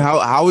 No, Johnny,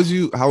 how would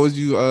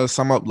you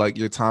sum up like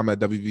your time at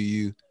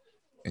WVU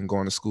and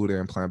going to school there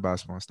and playing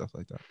basketball and stuff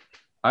like that?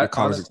 I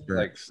college honestly,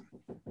 experience.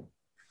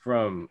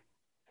 From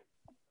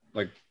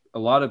like a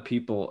lot of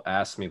people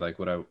ask me like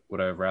would I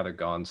have rather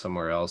gone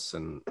somewhere else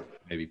and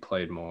maybe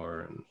played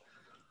more,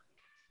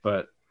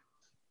 but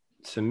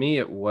to me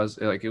it was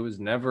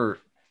never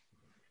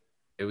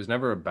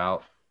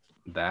about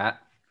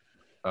that.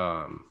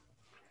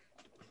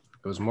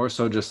 It was more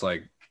so just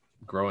like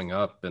growing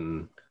up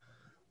and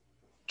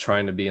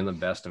trying to be in the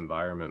best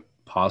environment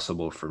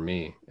possible for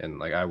me, and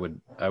like I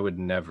would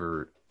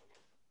never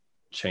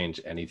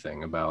change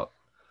anything about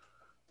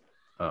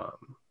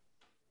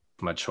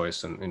my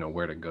choice and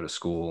where to go to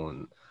school.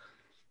 And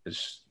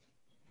it's,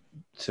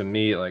 to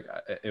me, like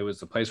it was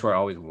the place where I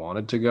always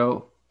wanted to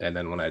go, and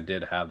then when I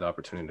did have the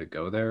opportunity to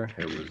go there,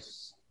 it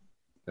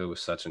was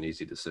such an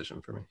easy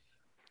decision for me.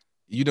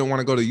 You didn't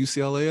want to go to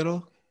UCLA at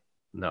all?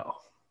 No.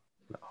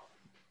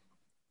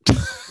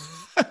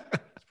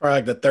 It's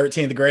probably like the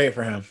 13th grade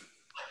for him.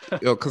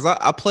 Yo, because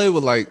I played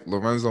with like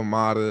Lorenzo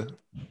Mata,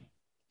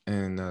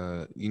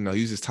 and he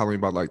was just telling me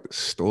about like the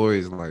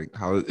stories, like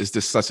how it's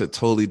just such a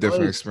totally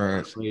different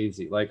experience.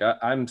 Crazy. Like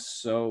I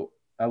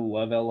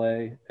love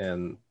LA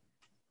and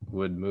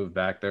would move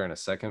back there in a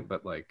second,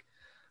 but like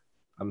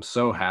I'm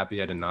so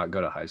happy I did not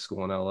go to high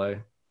school in LA,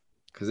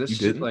 because it's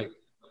just like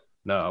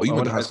no. Oh, you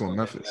went to high school in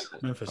Memphis.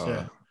 Memphis,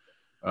 yeah.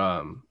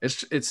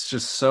 It's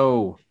just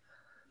so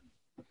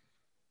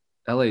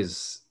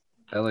LA's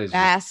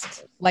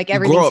fast. Like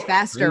everything's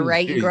faster,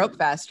 right? You grow up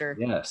faster.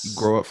 Yes, you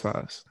grow up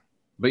fast.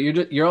 But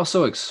you're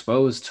also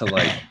exposed to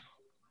like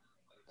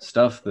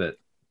stuff that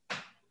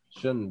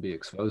shouldn't be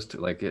exposed to.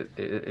 Like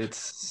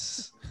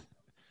it's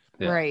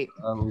right.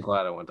 I'm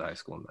glad I went to high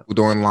school in that. We're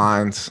doing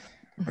lines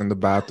in the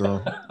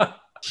bathroom.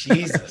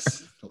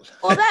 Jesus.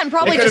 Well, that and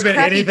probably it could just have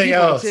been anything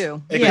else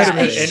too. It could have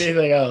been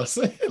anything else.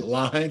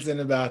 Lines in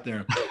the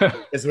bathroom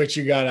is what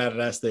you got out of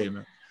that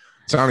statement.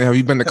 Johnny, have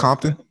you been to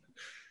Compton?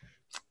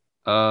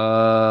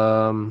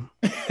 Have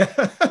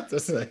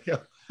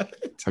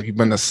you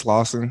been to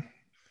Slauson?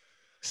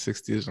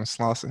 60s and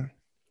Slauson?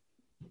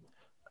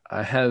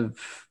 I have.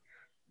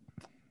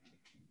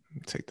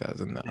 Take that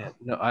as a no.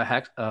 No,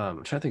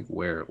 I'm trying to think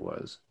where it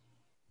was.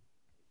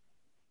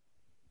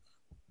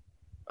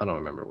 I don't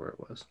remember where it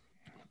was.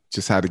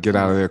 Just had to get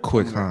out of there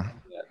quick, huh?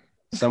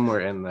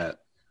 Somewhere in that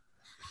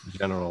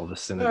general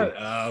vicinity.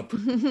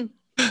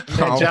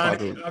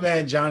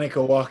 Johnny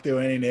could walk through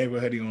any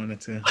neighborhood he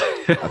wanted to.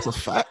 That's a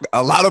fact.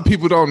 A lot of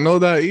people don't know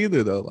that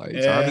either, though. Like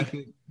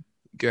Johnny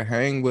can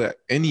hang with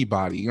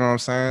anybody. You know what I'm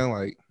saying?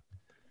 like,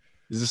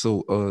 is this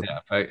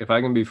if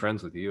I can be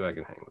friends with you, I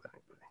can hang with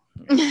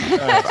anybody. You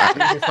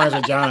can be friends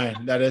with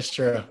John. That is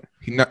true.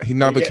 He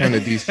never came to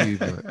DC,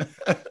 but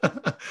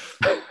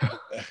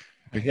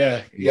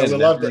yeah, would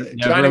love to.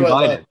 Johnny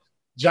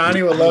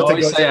would love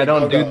to go. Say I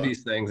don't do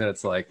these things, and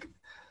it's like,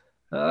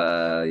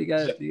 you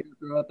gotta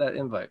throw out that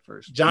invite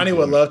first. Johnny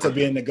would love to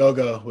be in the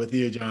go-go with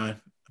you, John.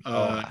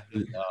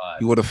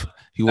 He would have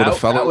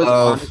fell in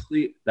love.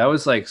 Honestly, that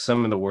was like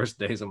some of the worst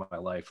days of my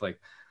life. Like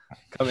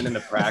coming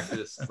into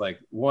practice, like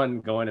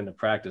going into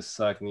practice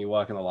sucked, and you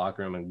walk in the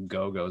locker room and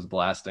go-go's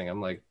blasting.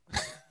 I'm like,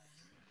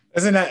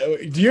 isn't that?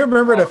 Do you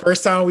remember the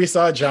first time we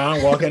saw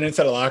John walking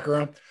into the locker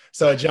room?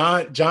 So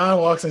John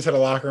walks into the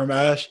locker room,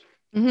 Ash.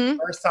 Mm-hmm.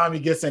 First time he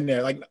gets in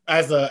there, like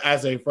as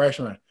a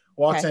freshman,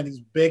 walks in these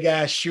big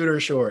ass shooter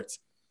shorts,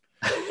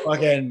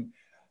 fucking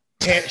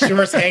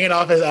shorts hanging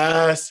off his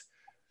ass.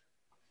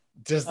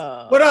 Just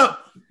what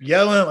up?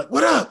 Yelling like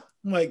what up?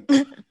 I'm like,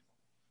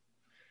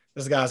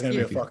 this guy's gonna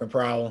be a fucking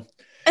problem.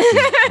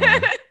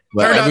 Turned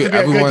out to be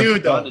a good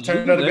dude though.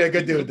 Turned out to be a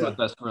good dude though. With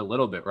us for a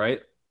little bit, right?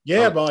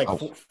 Yeah, but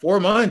like 4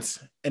 months,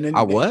 and then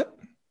what?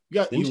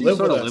 You live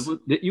with us.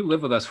 You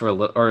live with us for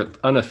or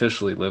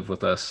unofficially live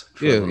with us.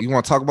 Yeah, you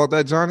want to talk about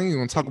that, Johnny? You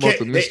want to talk about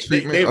the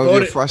mistreatment of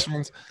your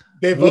freshmen?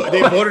 They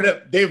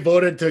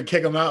voted to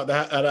kick him out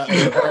of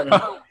the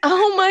department.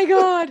 Oh my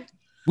god!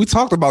 We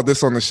talked about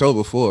this on the show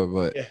before,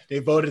 but they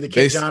voted to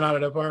kick John out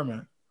of the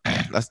department.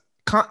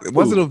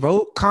 Was it a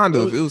vote? Kind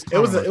of. It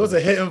was a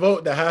hidden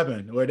vote that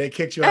happened where they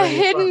kicked you out. A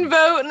hidden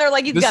vote, and they're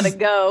like, "You gotta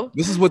go."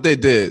 This is what they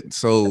did.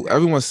 So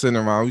everyone's sitting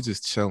around, we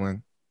just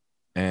chilling,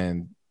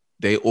 and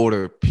they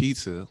order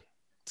pizza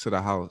to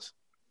the house.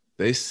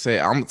 They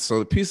say, so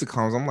the pizza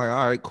comes. I'm like,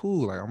 all right,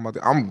 cool. Like,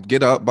 I'm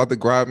get up, about to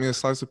grab me a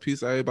slice of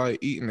pizza. Everybody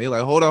eating. They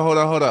like, hold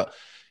up.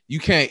 You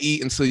can't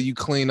eat until you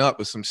clean up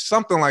or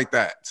something like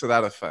that to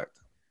that effect.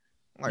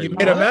 Like, you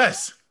made a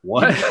mess.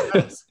 What?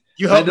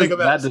 You helped make a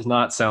mess. That does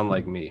not sound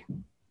like me.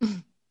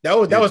 That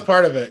was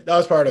part of it.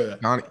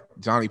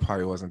 Johnny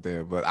probably wasn't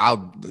there, but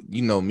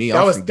me.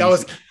 That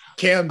was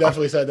Cam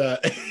definitely said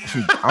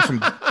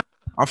that.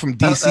 I'm from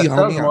That DC, sounds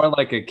homie. more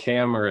like a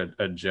Cam or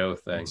a Joe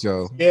thing.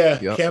 Joe. Yeah,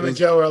 Yep. Cam and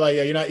Joe are like,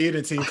 yeah, you're not eating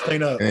until you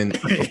clean up. And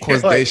of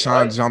course, Like,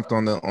 Deshaun jumped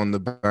on the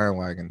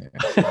bandwagon there.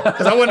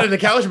 because I wanted the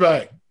couch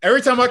back.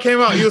 Every time I came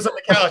out, he was on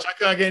the couch. I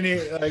couldn't get any.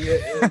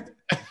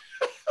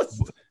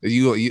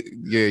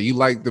 You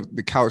like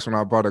the couch when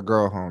I brought a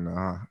girl home,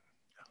 huh?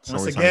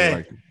 Once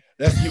again,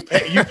 that's you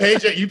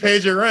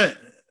paid your rent.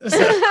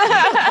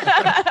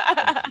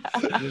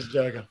 Just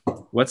joking.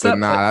 What's But that?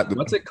 nah,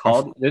 What's it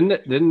called?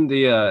 Didn't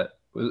the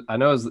I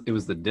know it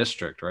was the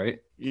district, right?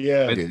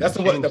 Yeah, It that's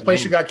the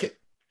place changed you got.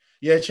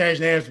 Yeah,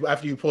 changed names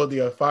after you pulled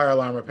the fire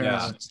alarm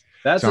apparently.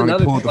 That's Jonnie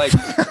another pulled thing. Like,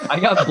 I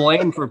got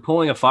blamed for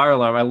pulling a fire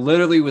alarm. I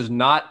literally was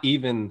not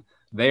even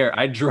there.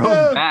 I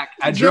drove back.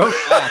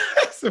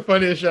 That's the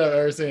funniest shit I've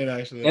ever seen,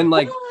 actually. And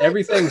like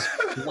everything's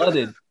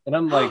flooded. And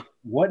I'm like,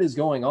 what is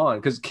going on?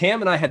 Because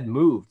Cam and I had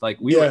moved. Like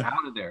we were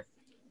out of there.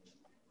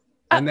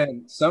 And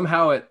then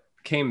somehow it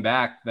came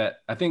back that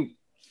I think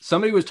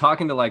somebody was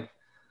talking to like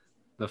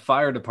the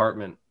fire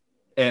department.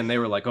 And they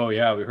were like, "Oh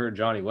yeah, we heard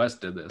Jonnie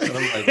West did this." And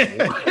I'm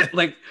like, what?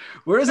 Like,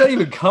 where does that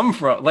even come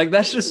from? Like,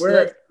 that's just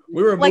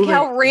we were like moving,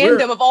 how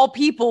random of all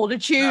people to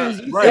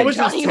choose. Right. It was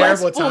just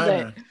terrible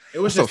timing. It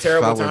was just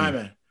terrible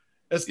timing.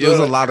 It was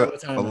a lot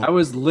of. I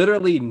was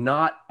literally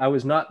not. I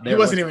was not there. He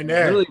wasn't even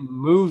there. Literally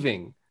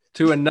moving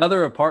to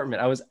another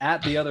apartment. I was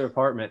at the other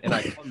apartment, and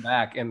I come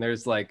back, and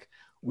there's like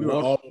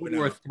World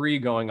War III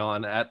going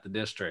on at the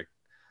district.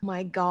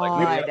 My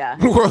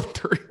God. World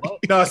 3.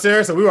 No,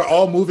 seriously, we were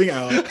all moving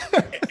out.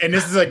 And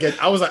this is like,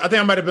 I think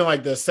I might have been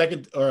like the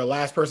second or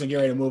last person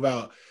getting ready to move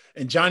out.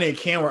 And Jonnie and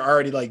Cam were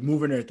already like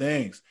moving their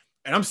things.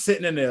 And I'm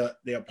sitting in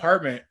the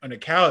apartment on the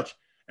couch.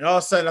 And all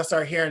of a sudden I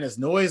start hearing this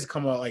noise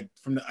come out like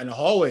from in the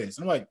hallways.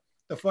 I'm like,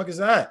 the fuck is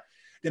that?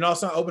 Then all of a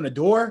sudden I open the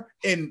door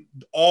and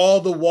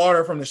all the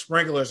water from the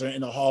sprinklers are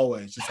in the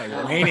hallways, just like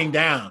raining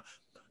down.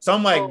 So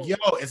I'm like, yo,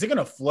 is it going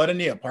to flood in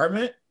the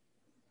apartment?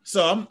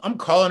 So I'm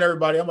calling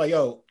everybody. I'm like,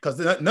 yo, because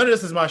none of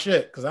this is my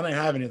shit because I didn't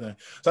have anything.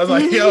 So I was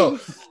like, yo,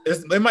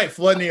 they might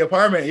flood in the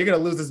apartment. You're going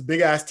to lose this big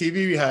ass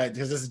TV we had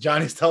because this is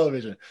Johnny's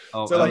television.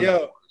 So like,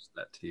 yo,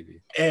 that TV.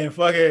 And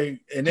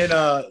then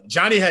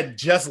Jonnie had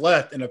just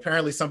left and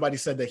apparently somebody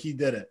said that he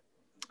did it.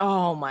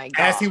 Oh my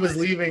God. As he was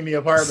leaving the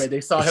apartment,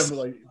 they saw him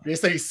like, they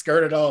said he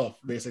skirted off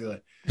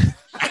basically.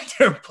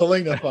 After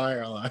pulling the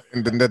fire alarm.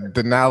 And the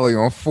Denali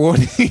on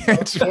 40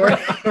 inch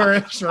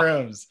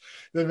rims.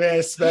 The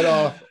man sped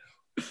off.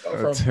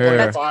 That's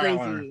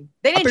crazy.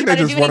 They didn't try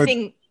to do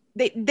anything.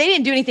 They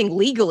didn't do anything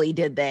legally,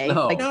 did they?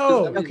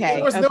 No. Okay.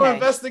 There was no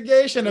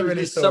investigation of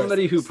any sort.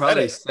 Somebody who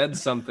probably said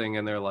something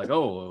and they're like,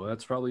 "Oh,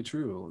 that's probably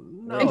true."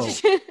 No. I'm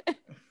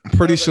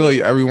pretty sure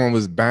everyone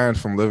was banned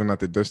from living at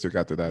the district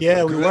after that.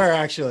 Yeah, we were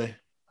actually.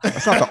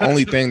 That's not the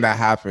only thing that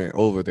happened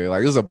over there.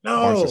 Like, there's a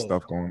bunch of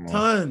stuff going on.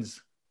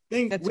 Tons.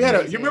 You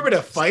remember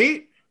the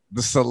fight?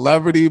 The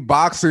celebrity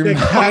boxing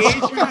match.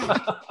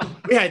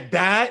 We had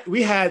that.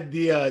 We had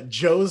the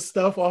Joe's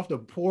stuff off the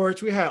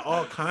porch. We had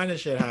all kind of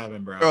shit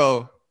happen, bro.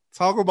 Bro,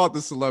 talk about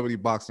the celebrity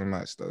boxing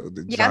match, though.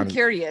 Yeah, I'm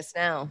curious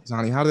now.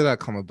 Jonnie, how did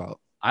that come about?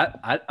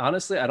 I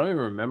honestly, I don't even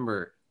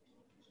remember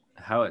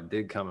how it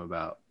did come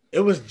about. It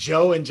was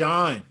Joe and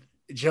John.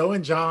 Joe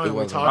and John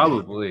were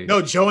talking. Probably.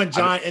 No, Joe and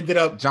John ended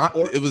up.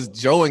 It was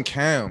Joe and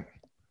Cam.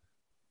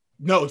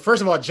 No,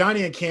 first of all,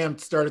 Jonnie and Cam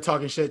started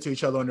talking shit to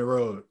each other on the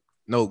road.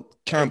 No,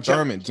 Cam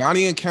Thurman.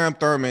 Jonnie and Cam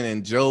Thurman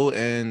and Joe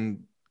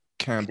and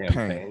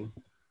Campaign.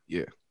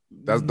 Yeah.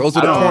 Those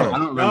are the corners. I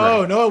don't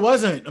remember. No, it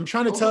wasn't. I'm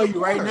trying to tell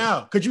you right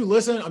now. Could you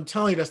listen? I'm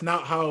telling you that's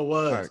not how it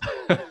was.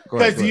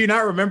 Because do you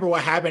not remember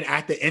what happened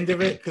at the end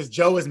of it? Because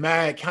Joe was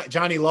mad.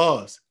 Jonnie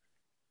lost.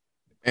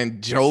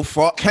 And Joe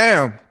fought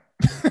Cam.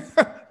 That's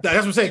what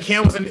I'm saying.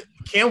 Cam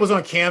was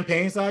on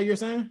Campaign's side, you're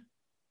saying?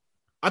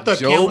 I thought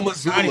Joe Cam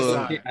was on Johnny's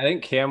side. I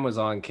think Cam was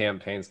on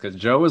Campaign's because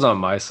Joe was on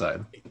my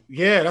side.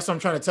 Yeah, that's what I'm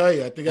trying to tell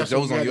you. I think that's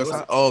Joe was on your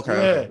side. Oh, okay. Yeah.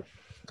 Okay.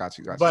 Got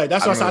you. But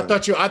that's what I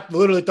thought I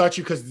literally thought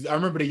you, because I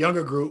remember the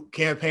younger group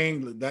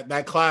Campaign,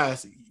 that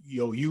class,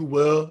 y'all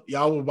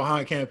were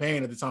behind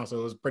Campaign at the time, so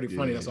it was pretty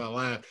funny. Yeah. That's why I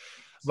laughed.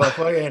 But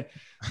fucking,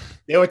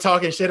 they were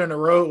talking shit on the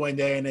road one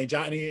day, and then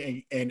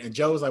Jonnie and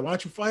Joe was like, "Why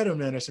don't you fight him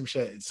then or some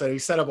shit?" So he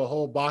set up a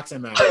whole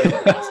boxing match.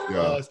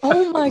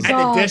 Oh my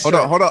God!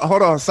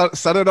 Hold on.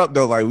 Set it up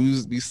though. Like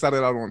we set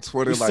it out on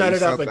Twitter. We set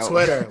it up on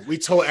Twitter. We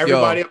told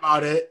everybody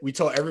about it. We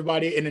told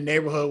everybody in the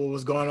neighborhood what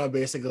was going on.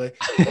 Basically,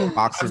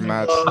 boxing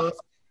match.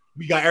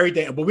 We got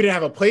everything, but we didn't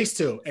have a place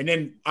to. And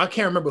then I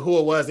can't remember who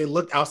it was. They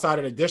looked outside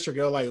of the district.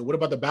 They were like, "What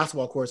about the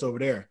basketball courts over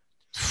there?"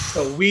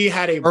 So we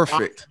had a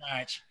boxing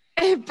match.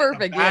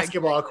 Perfect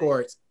basketball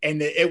courts,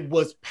 and it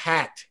was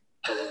packed.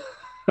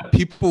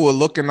 People were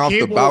looking off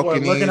the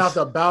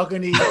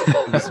balcony.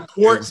 The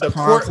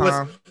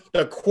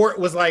court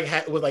was like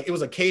it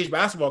was a cage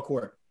basketball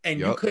court, and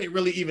you couldn't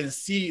really even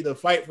see the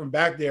fight from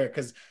back there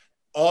because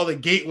all the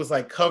gate was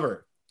like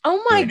covered.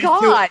 Oh my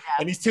God!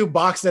 And these two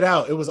boxed it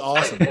out. It was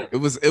awesome. It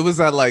was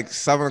at like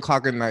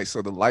 7:00 at night,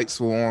 so the lights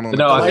were on.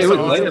 No, it was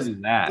later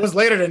than that. It was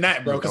later than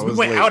that, bro. Because we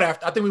went out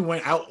after. I think we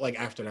went out like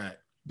after that.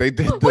 They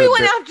did. We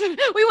went out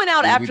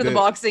Yeah, we after the did.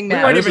 boxing We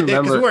match. weren't just even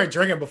because we remember- weren't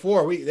drinking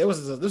before. This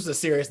was a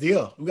serious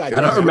deal. We got. I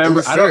don't drunk. remember.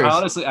 was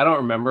serious. I don't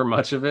remember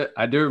much of it.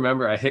 I do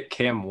remember I hit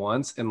Cam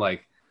once and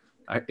like,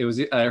 it was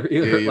either hurt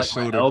your like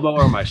shoulder. my elbow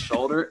or my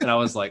shoulder, and I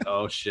was like,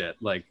 oh shit,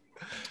 like.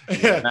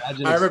 Yeah,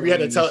 Imagine I remember you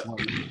had to tell.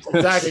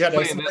 Exactly, you had to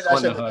explain explain this that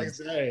one shit to the Hugs. next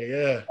day.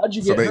 Yeah. How'd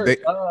you So get they-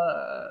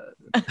 hurt?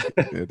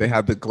 Yeah, they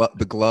had the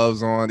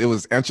gloves on. It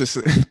was entrance.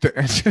 The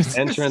entrance.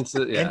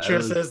 Entrances, yeah,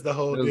 Entrances, the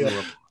whole it was deal. a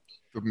little-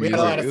 The We had a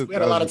lot music, of we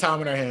had a lot of time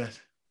on our hands.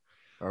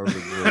 That was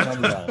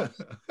a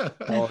good.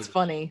 That's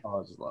funny. Oh, it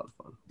was a lot of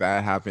fun.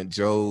 That happened.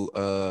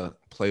 Joe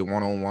played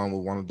 1-on-1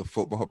 with one of the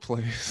football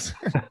players,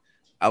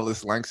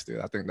 Ellis Langston.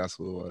 I think that's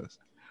who it was.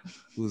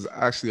 Who was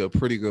actually a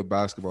pretty good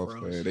basketball Gross.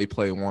 player. They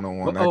played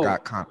 1-on-1. Oh.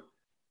 That got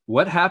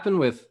What happened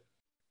with?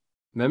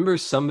 Remember,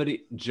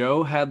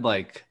 Joe had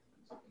like,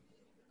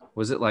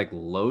 was it like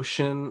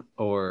lotion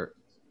or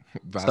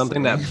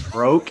something that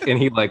broke, and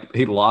he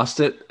lost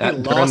it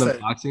during lost the it.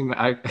 boxing?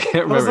 I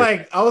can't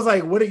remember. I was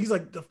like, what? He's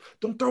like,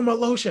 don't throw my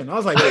lotion. I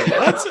was like, wait,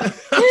 what?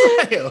 I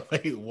was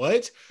like, wait,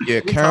 what? Yeah,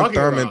 What we Cam talking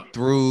Thurman about?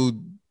 threw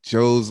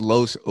Joe's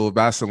lotion or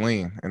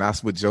Vaseline, and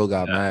that's what Joe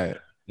got mad.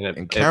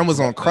 And Cam was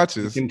on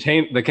crutches.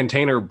 The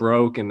container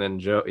broke, and then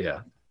Joe,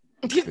 yeah.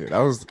 Yeah,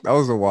 that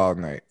was a wild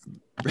night.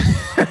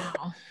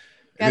 Wow.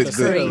 That's The- To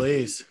say the great.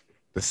 least.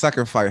 The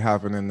second fight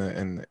happened in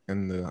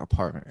the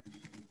apartment.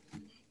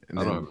 And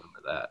I don't then remember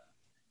that.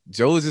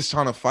 Joe was just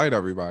trying to fight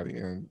everybody,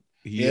 and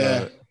he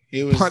Yeah,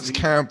 he was punched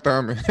Cam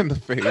Thurman in the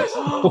face,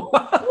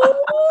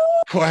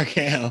 Poor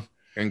Cam.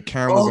 and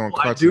Cam was on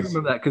I crutches. do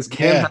remember that because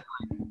Cam. Yeah. Had,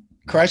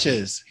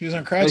 Crutches. He was on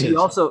and crutches. he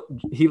also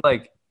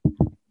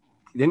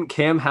didn't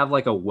Cam have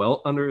like a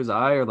welt under his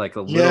eye or like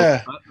a little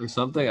Yeah. cut or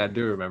something? I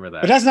do remember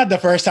that. But that's not the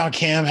first time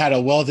Cam had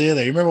a welt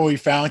either. You remember when we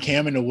found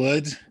Cam in the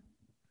woods?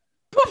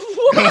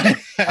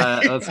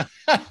 Let's-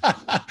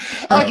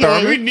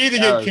 Okay, we need to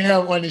get Yeah.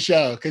 Cam on the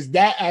show because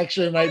that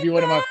actually might be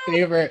one of my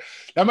favorite.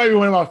 That might be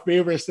one of my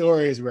favorite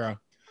stories, bro.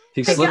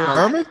 he slipped Yeah. on.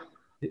 Thurman?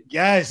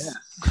 Yes,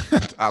 I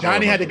don't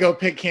Johnny had to remember. go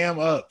pick Cam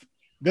up.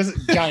 This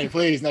is Johnny,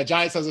 please. Now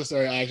Johnny tells a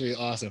story actually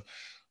awesome.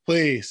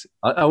 Please,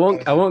 I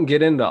won't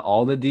get into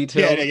all the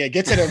details. yeah.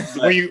 Get to the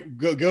where you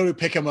go to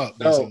pick him up.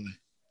 Basically,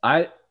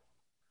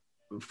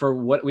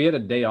 We had a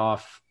day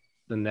off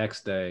the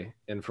next day,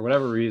 and for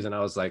whatever reason,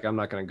 I was like, I'm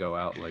not gonna go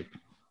out. Like,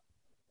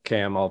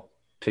 Cam, I'll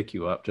pick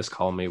you up. Just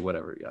call me,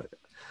 whatever. You got it.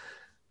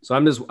 So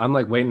I'm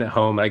like waiting at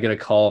home. I get a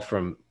call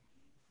from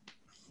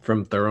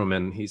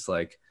Thurman. He's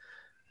like,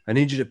 I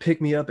need you to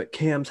pick me up at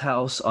Cam's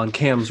house on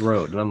Cam's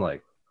Road, and I'm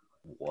like,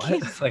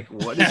 what? Like,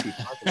 what is he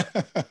talking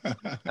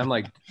about? I'm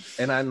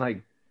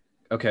like,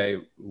 okay,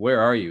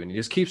 where are you? And he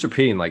just keeps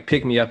repeating, like,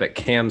 pick me up at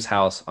Cam's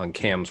house on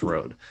Cam's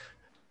Road.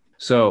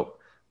 So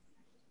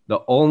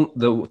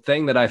the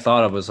thing that I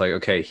thought of was like,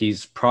 okay,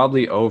 he's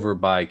probably over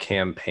by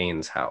Cam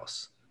Payne's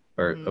house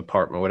or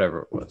apartment,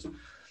 whatever it was.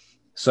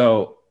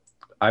 So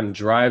I'm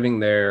driving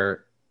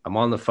there. I'm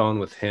on the phone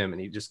with him,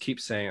 and he just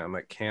keeps saying, I'm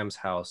at Cam's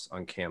house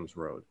on Cam's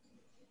Road.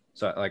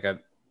 So like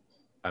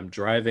I'm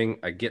driving.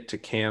 I get to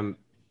Cam,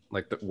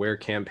 like where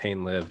Cam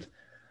Payne lived.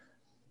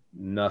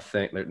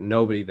 Nothing. There's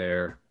nobody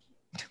there.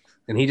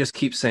 And he just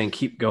keeps saying,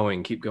 keep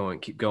going, keep going,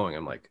 keep going.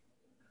 I'm like,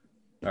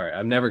 all right,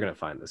 I'm never going to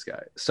find this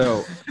guy.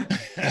 So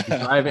I'm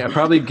driving, I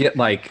probably get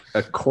like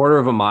a quarter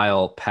of a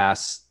mile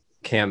past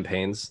Cam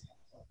Payne's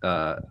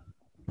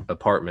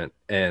apartment.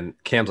 And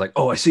Cam's like,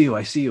 oh, I see you,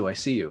 I see you, I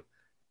see you.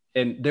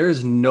 And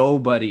there's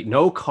nobody,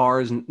 no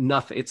cars,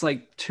 nothing. It's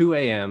like 2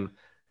 a.m.,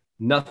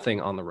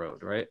 nothing on the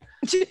road, right?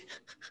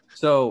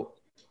 So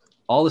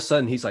all of a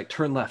sudden he's like,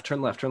 turn left,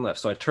 turn left, turn left.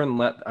 So I turn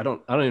left. I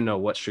don't even know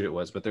what street it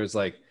was, but there's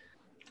like,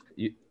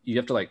 you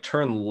have to like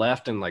turn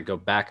left and like go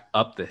back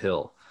up the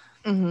hill.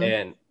 Mhm.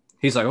 And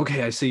he's like,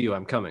 okay, I see you,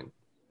 I'm coming.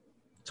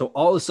 So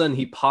all of a sudden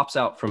he pops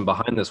out from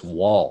behind this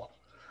wall,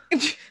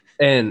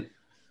 and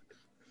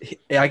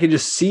I can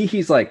just see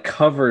he's like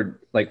covered,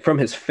 like from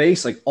his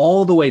face, like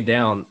all the way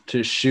down to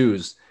his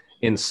shoes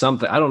in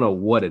something. I don't know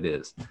what it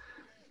is.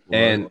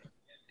 And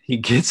he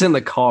gets in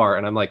the car,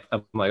 and I'm like,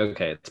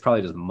 okay, it's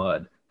probably just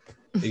mud.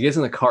 He gets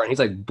in the car, and he's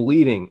like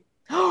bleeding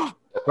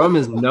from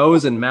his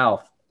nose and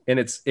mouth. And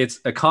it's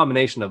a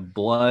combination of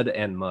blood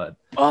and mud.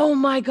 Oh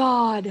my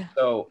God.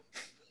 So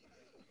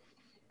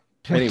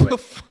anyway,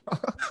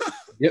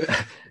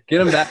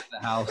 get him back to the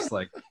house.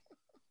 Like,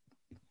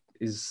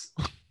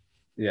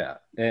 yeah.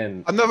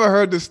 And I never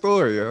heard this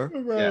story, yeah.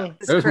 Bro. yeah,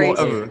 It's there's more.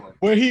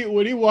 crazy.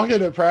 When he walked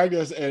into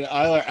practice and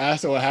Eiler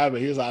asked him what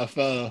happened, he was like, I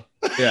fell.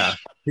 Yeah.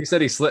 He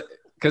said he slipped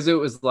because it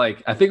was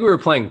like, I think we were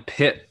playing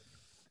Pitt.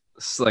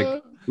 It's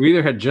like we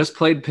either had just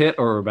played Pitt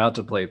or were about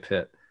to play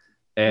Pitt.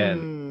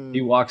 And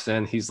he walks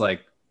in, he's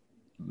like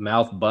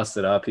mouth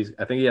busted up. I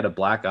think he had a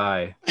black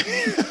eye.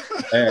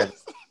 And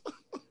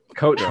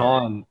Coach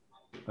Hahn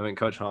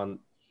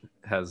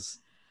has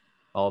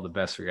all the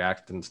best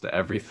reactions to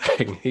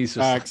everything. He's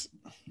just, Facts.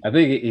 I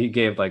think he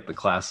gave like the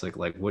classic,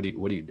 like, what are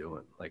you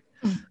doing? Like,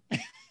 What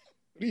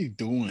are you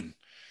doing?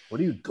 what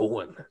are you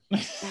doing?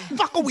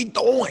 Fuck are we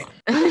doing?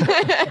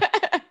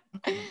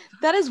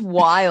 That is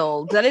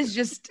wild. That is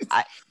just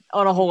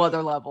on a whole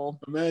other level.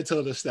 A man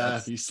told the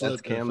staff he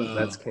slipped.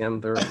 That's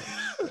Cam Thurman.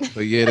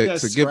 But yeah, He got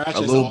to get a scratches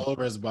little, all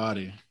over his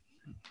body.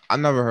 I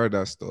never heard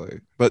that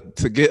story. But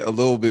to get a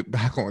little bit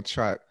back on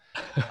track,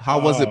 how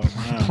was it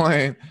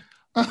playing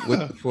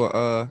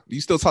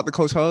you still talk to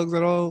Coach Hugs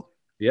at all?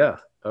 Yeah.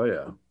 Oh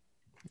yeah.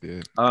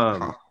 Yeah.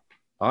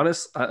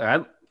 Honest,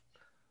 I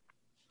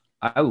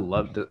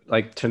loved it.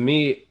 Like, to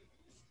me,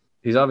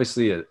 he's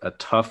obviously a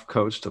tough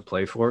coach to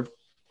play for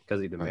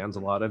because he demands a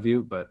lot of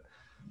you, but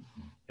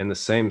in the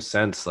same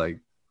sense, like,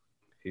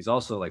 he's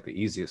also like the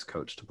easiest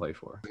coach to play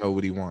for. Know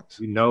what he wants.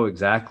 You know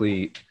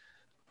exactly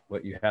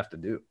what you have to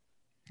do.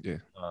 Yeah.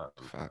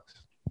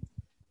 Facts.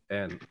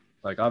 And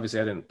like, obviously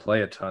I didn't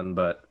play a ton,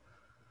 but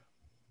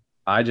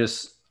I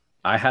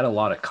had a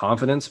lot of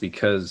confidence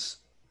because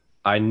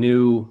I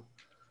knew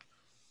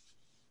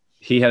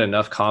he had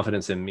enough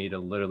confidence in me to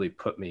literally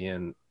put me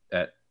in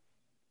at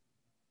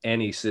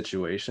any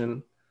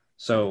situation.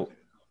 So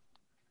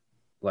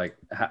like,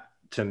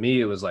 to me,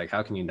 it was like,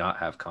 how can you not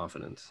have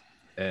confidence?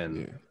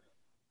 And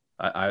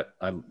I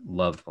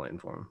loved playing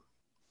for him.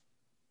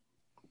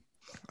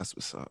 That's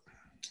what's up.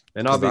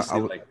 And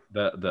obviously, like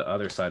the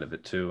other side of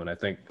it too. And I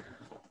think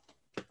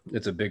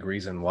it's a big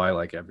reason why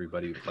like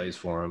everybody who plays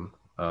for him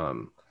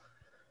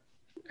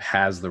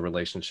has the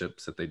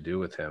relationships that they do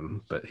with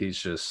him. But he's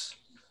just,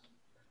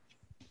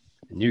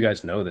 and you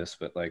guys know this,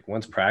 but like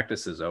once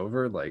practice is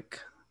over, like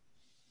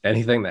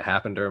anything that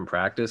happened during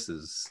practice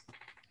is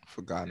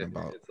forgotten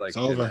about. It's like it's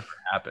over. It never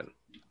happened.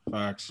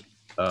 Facts.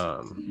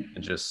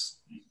 And just,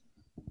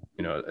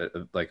 you know,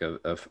 like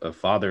a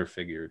father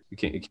figure. You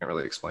can't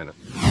really explain it.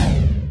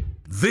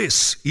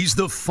 This is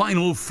the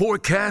Final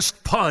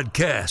Forecast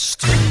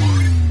Podcast.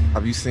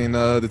 Have you seen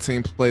the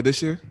team play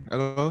this year at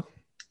all?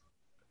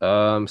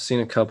 Seen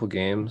a couple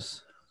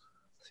games.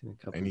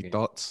 Any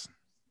thoughts?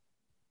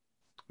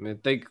 I mean, I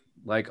think,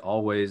 like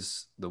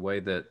always, the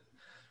way that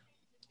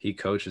he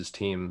coaches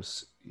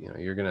teams, you know,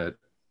 you're gonna,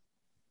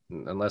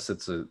 unless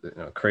it's a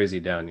crazy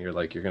down year,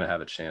 like you're gonna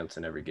have a chance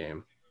in every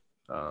game,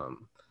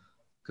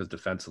 because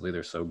defensively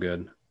they're so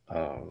good.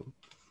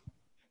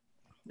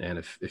 And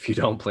if you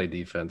don't play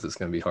defense, it's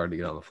gonna be hard to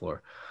get on the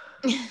floor.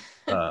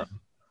 I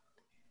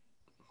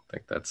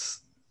think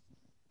that's,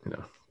 you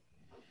know,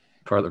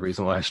 part of the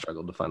reason why I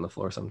struggled to find the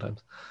floor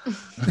sometimes.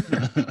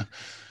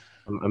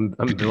 I'm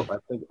Bill.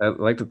 I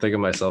like to think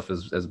of myself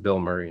as Bill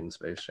Murray in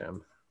Space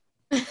Jam.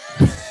 It's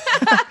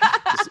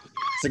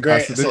a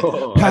great.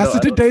 Pass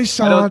it to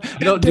Deshaun.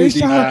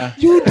 Deshaun,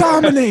 you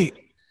dominate.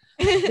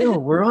 No,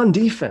 we're on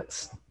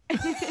defense.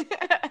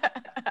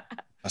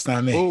 That's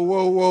not me.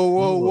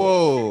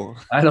 Whoa.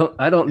 I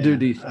don't do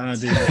defense. I don't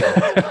do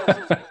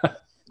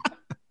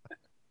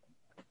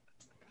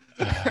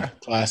that.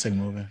 Classic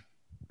movie.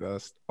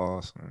 That's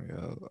awesome,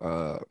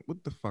 yo.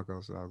 What the fuck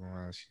else was I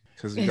gonna ask you?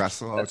 Because we got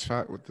so off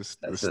track with the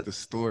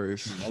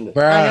stories.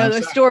 Bro, I know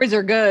the stories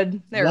are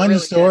good. They're one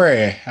really story,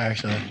 good.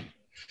 actually.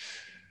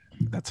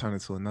 That turned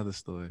into another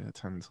story.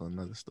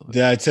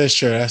 Yeah, it is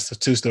true. That's the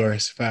two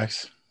stories.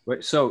 Facts.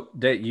 Wait, so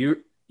that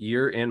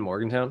you're in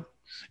Morgantown?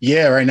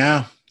 Yeah, right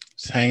now.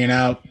 Just hanging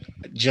out.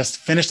 Just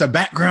finished a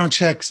background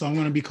check, so I'm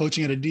going to be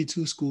coaching at a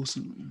D2 school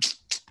soon.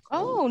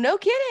 Oh, no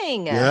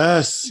kidding.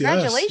 Yes.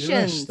 Congratulations.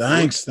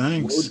 Yes. Thanks.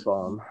 Wood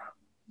bomb.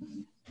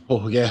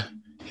 Oh, yeah.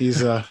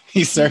 He's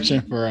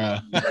searching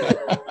for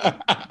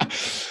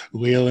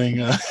Wheeling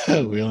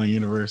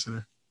University.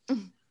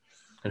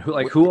 And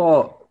who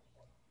all,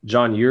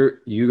 John,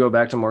 you go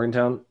back to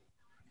Morgantown?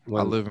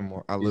 I live in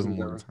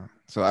Morgantown.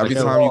 So every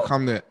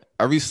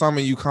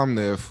summer you come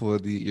there for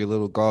your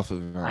little golf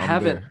event.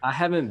 I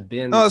haven't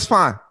been. No, it's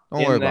fine.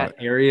 Don't worry about it.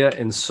 Area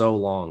in so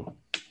long.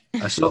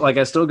 I still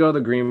go to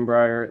the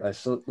Greenbrier. I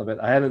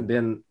haven't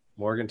been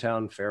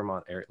Morgantown,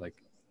 Fairmont area. Like,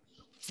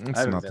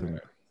 it's nothing.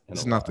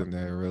 It's nothing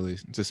there really.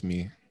 Just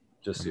me,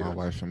 just my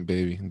wife and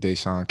baby,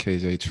 Deshaun,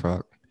 KJ,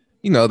 Truck.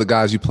 You know the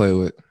guys you play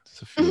with.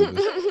 It's a few of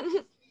us.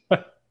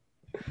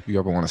 If you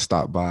ever want to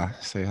stop by,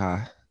 say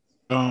hi.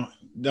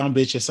 Don't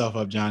beat yourself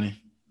up,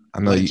 Johnny. I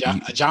know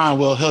John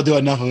will. He'll do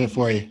enough of it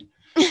for you.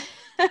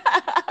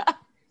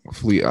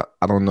 Hopefully, I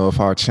don't know if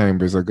our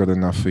chambers are good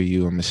enough for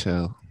you and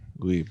Michelle,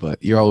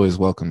 but you're always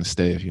welcome to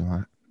stay if you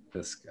want.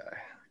 This guy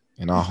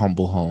in our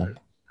humble home.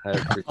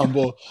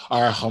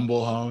 Our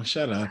humble home.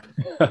 Shut up.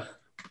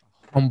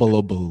 Humble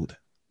abode.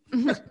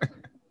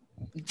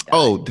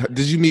 Oh,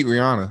 did you meet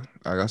Rihanna?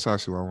 That's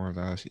actually what I wanted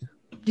to ask you.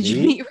 Did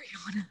you meet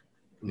Rihanna?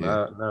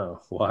 Yeah.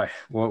 No. Why?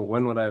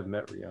 When would I have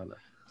met Rihanna?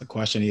 The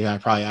question you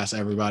probably ask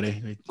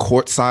everybody.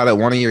 Courtside at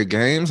one of your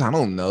games? I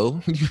don't know.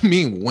 What do you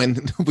mean?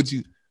 When would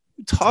you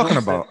talking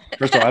about?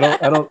 First of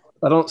all,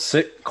 I don't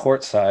sit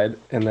courtside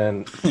and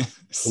then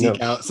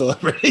seek out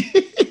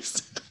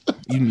celebrities.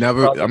 You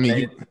never. I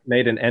mean,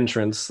 made an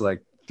entrance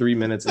like 3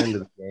 minutes into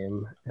the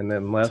game and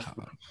then left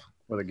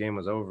before the game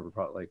was over.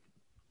 Probably like.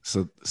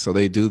 So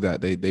they do that.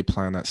 They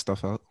plan that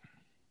stuff out.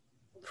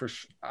 For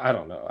sure. I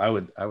don't know.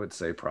 I would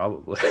say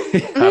probably.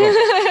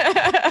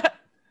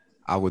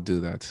 I would do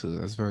that too.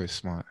 That's very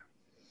smart.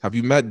 Have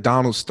you met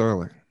Donald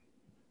Sterling?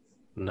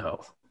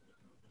 No.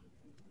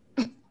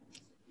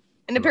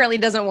 And apparently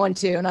doesn't want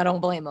to, and I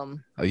don't blame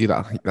him. Oh,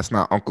 that's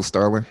not Uncle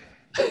Sterling.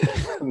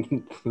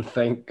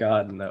 Thank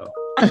God, no.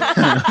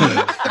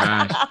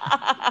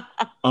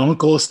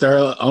 Uncle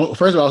Sterling.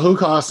 First of all, who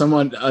calls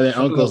someone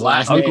uncle's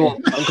last name?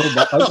 Uncle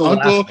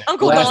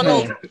last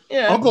Donald. name.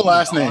 Yeah. Uncle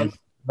last name.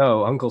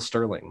 No, Uncle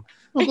Sterling.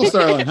 Uncle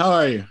Sterling, how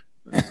are you?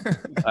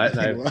 I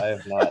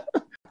have not.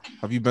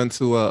 Have you been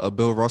to a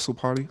Bill Russell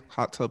party?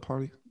 Hot tub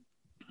party?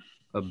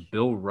 A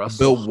Bill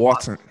Russell? Bill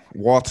Walton.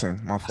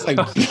 My fault.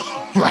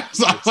 I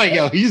was like,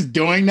 yo, he's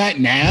doing that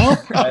now?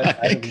 I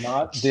have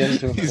not been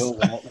to a Bill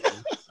Walton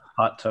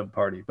hot tub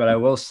party, but I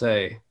will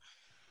say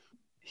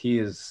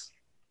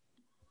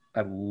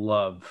I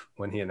love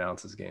when he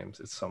announces games.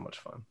 It's so much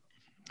fun.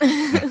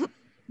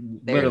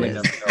 Literally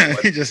never know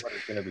what is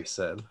going to be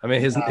said. I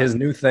mean, his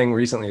new thing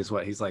recently is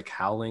what he's like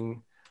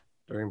howling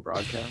during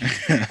broadcast.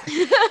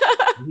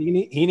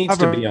 he needs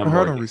to be on. I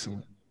heard him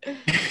recently.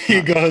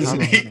 He goes,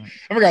 I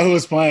forgot who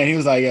was playing. He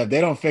was like, yeah, if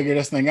they don't figure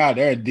this thing out,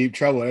 they're in deep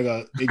trouble.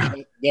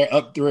 They're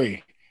up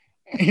 3.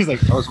 He's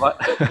like,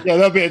 yeah,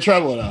 they'll be in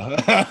trouble though.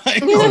 I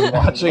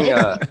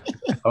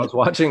was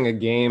watching a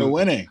game They're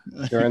winning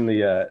during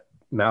the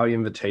Maui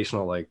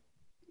Invitational, like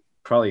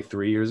probably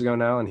 3 years ago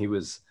now, and I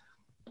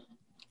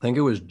think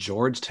it was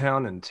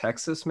Georgetown in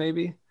Texas,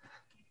 maybe,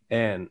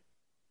 and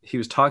he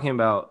was talking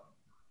about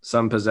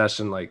some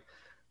possession, like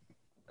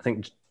I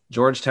think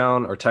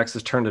Georgetown or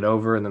Texas turned it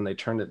over, and then they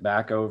turned it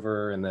back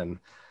over, and then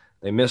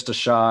they missed a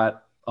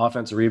shot,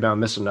 offensive rebound,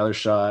 missed another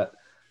shot,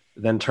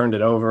 then turned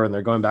it over, and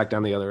they're going back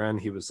down the other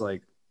end. He was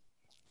like,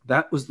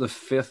 that was the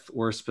 5th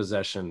worst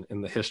possession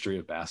in the history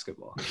of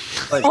basketball.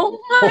 Like, oh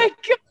my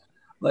God.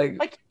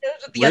 Like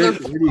the other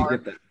where do you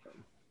get that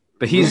from?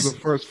 But he's the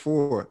first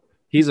 4.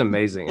 He's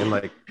amazing, and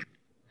like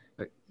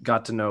I've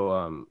gotten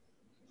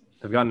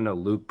to know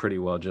Luke pretty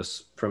well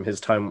just from his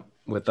time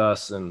with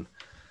us, and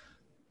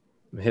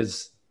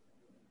his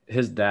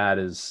dad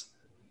is,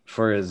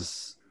 for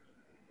as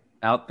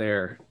out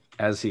there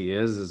as he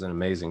is an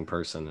amazing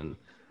person,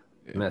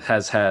 and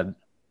has had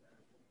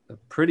a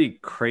pretty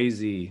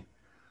crazy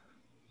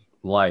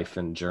life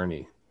and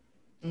journey.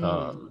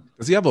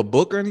 Does he have a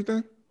book or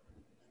anything?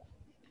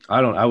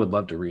 I would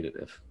love to read it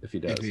if he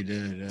does. If he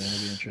did,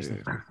 that'd be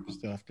interesting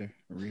stuff to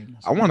read.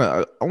 I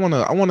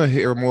wanna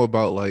hear more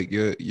about like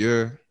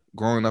your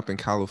growing up in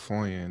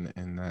California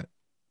and that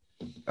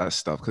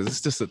stuff, because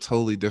it's just a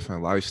totally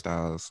different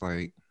lifestyle. It's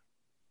like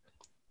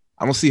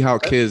I don't see how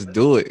kids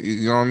do it.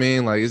 You know what I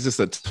mean? Like it's just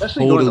a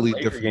Especially going to totally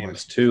Laker different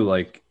games too.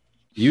 Like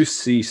you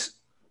see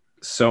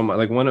so much.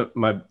 Like one of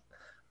my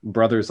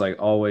brothers like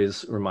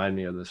always remind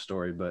me of this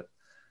story, but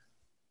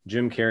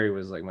Jim Carrey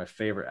was like my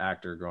favorite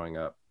actor growing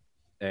up.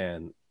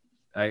 And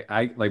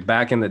I like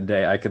back in the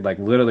day, I could like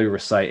literally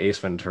recite Ace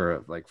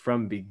Ventura like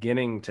from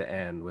beginning to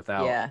end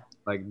without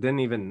like didn't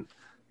even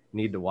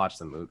need to watch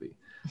the movie.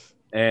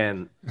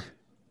 And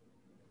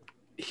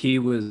he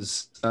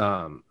was at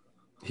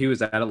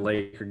a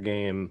Laker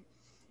game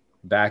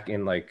back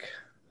in like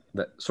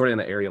the sort of in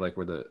the area like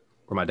where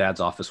my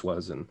dad's office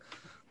was, and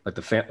like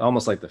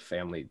almost like the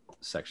family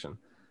section.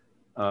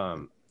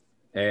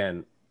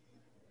 And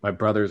my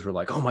brothers were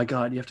like, "Oh my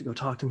God, you have to go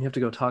talk to him. You have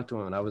to go talk to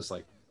him." And I was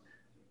like,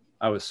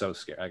 I was so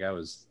scared.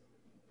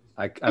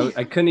 Like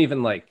I couldn't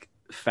even like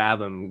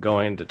fathom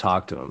going to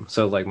talk to him.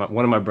 So like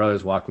one of my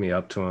brothers walked me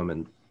up to him,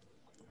 and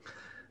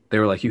they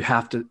were like, you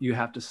have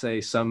to say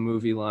some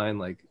movie line,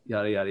 like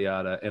yada, yada,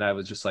 yada. And I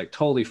was just like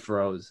totally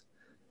froze.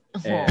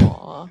 And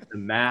The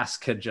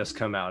Mask had just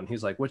come out, and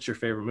he's like, what's your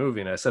favorite movie?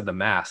 And I said The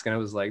Mask. And it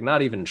was like,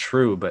 not even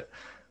true, but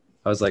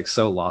I was like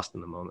so lost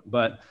in the moment.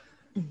 But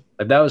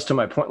like, that was to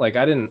my point. Like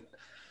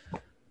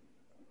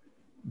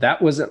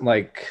that wasn't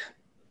like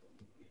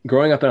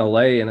growing up in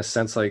LA in a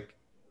sense, like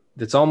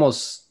it's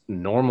almost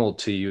normal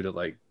to you to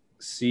like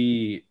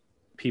see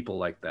people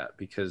like that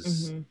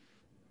because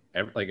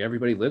like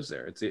everybody lives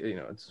there. It's,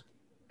 it's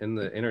in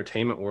the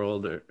entertainment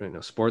world or,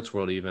 sports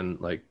world, even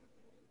like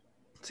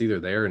it's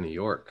either there or New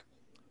York.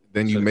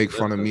 Then you make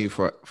fun of me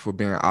for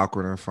being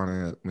awkward in front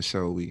of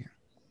Michelle Lee.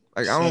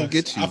 Like, I don't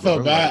get you. I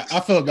feel bad. I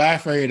feel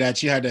bad for you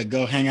that you had to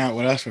go hang out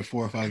with us for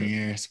 4 fucking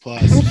years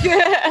plus.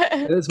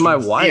 It's my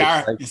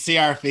wife. See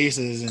our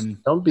faces and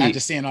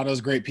after seeing all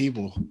those great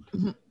people.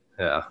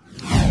 Yeah.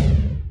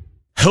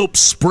 Help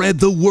spread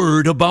the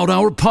word about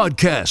our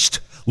podcast.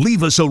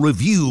 Leave us a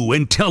review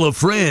and tell a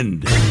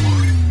friend.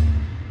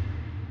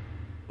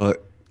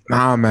 But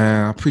nah,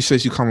 man, I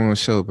appreciate you coming on the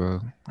show,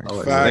 bro.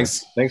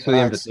 Thanks for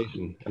the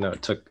invitation. I know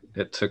it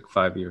took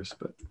 5 years,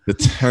 but the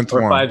 10th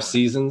or one. 5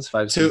 seasons.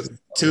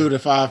 2 to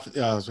 5.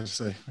 I was going to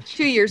say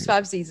 2 years,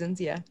 5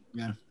 seasons. Yeah.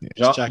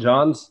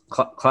 John's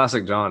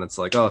classic John. It's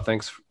like, oh,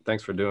 thanks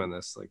for doing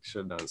this. Like, should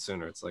have done it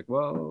sooner. It's like,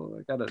 well,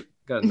 I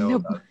gotta know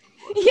about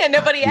it. Yeah,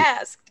 nobody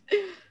asked.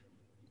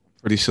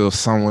 Pretty sure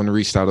someone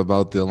reached out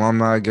about the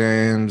alumni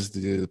games,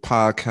 the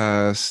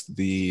podcast,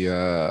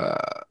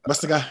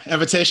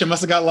 invitation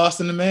must have got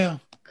lost in the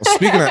mail. Well,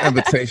 speaking of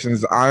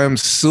invitations, I am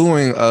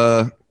suing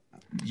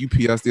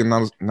UPS,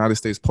 the United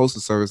States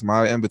Postal Service.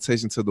 My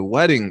invitation to the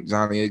wedding,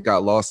 Jonnie, it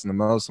got lost in the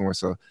mail somewhere.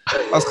 So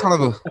that was kind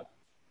of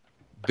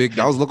a Big.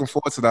 I was looking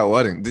forward to that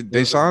wedding.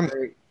 Deshaun,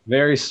 very,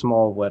 very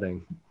small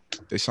wedding.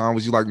 Deshaun,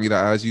 would you like me to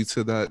add you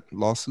to that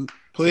lawsuit?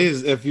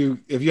 Please, if you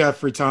have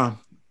free time,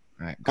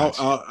 All right,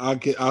 gotcha.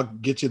 I'll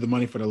get you the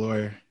money for the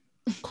lawyer.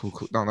 Cool.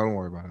 No, don't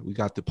worry about it. We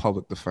got the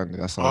public defender.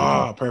 That's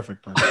all. Oh,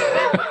 perfect.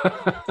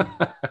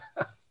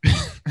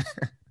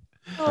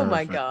 Oh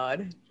my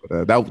God.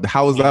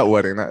 How was that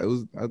wedding?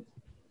 That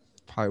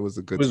probably was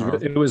a good time.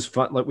 It was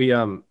fun. Like we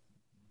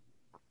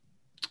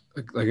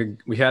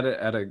we had it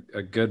at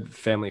a good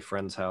family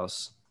friend's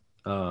house.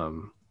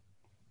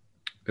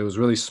 It was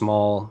really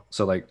small,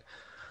 so like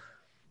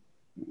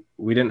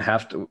we didn't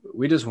have to.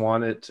 We just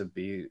wanted it to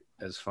be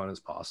as fun as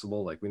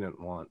possible. Like we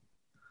didn't want.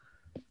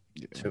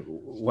 To,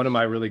 one of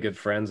my really good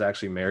friends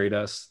actually married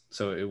us,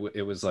 so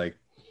it was like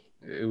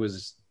it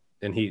was,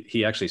 and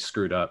he actually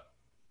screwed up.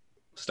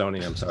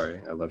 Stoney, I'm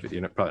sorry, I love you.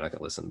 You're probably not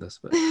gonna listen to this,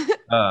 but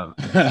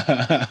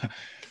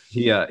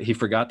he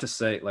forgot to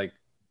say, like,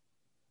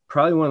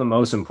 probably one of the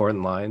most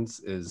important lines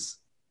is,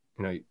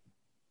 you know,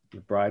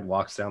 the bride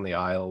walks down the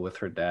aisle with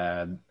her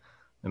dad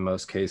in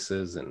most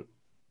cases, and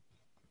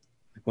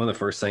one of the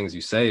first things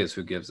you say is,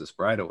 "Who gives this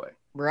bride away?"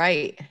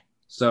 Right.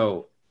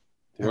 So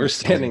we're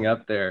standing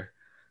up there,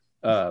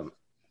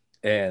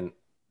 and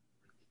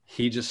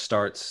he just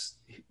starts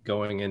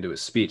going into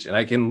his speech, and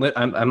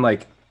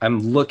I'm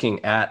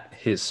looking at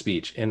his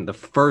speech, and the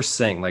first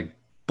thing, like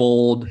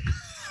bold,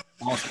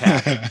 all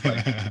caps,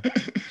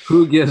 like,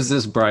 "Who gives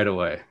this bride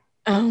away?"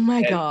 Oh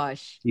my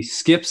gosh. He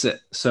skips it.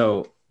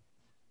 So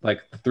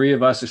like the three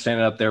of us are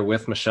standing up there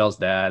with Michelle's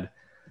dad,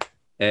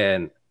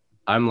 and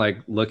I'm like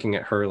looking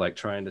at her, like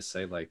trying to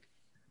say, like,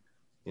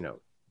 you know,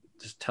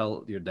 just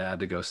tell your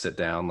dad to go sit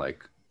down,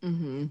 like,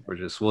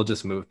 we'll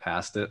just move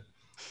past it.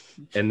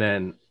 And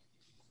then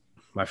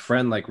my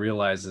friend like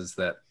realizes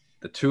that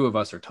the two of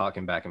us are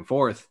talking back and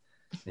forth,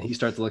 and he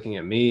starts looking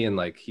at me, and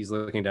like he's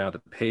looking down at the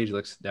page,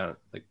 looks down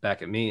like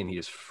back at me, and he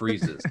just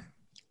freezes.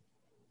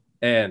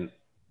 And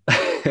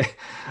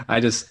I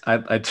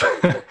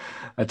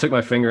took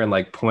my finger and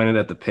like pointed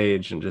at the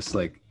page, and just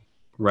like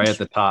right at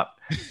the top,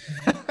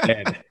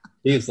 and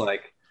he's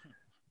like,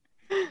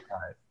 all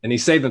right. And he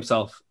saved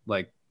himself,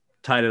 like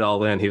tied it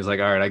all in. He was like,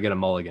 all right, I get a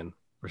mulligan.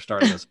 We're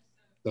starting this.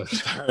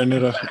 Starting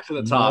it up to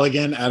the top.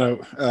 Mulligan at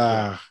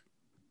a.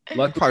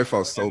 Luckily, probably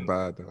felt so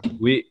bad though.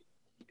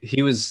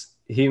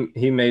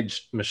 He made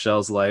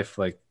Michelle's life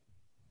like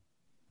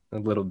a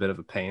little bit of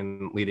a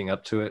pain leading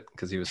up to it,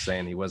 because he was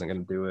saying he wasn't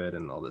going to do it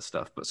and all this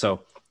stuff. But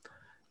so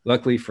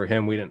luckily for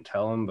him, we didn't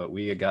tell him, but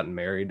we had gotten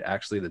married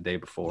actually the day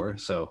before.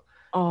 So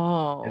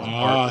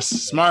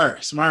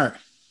smart.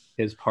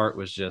 His part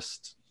was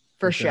just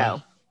for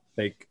show.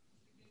 Fake.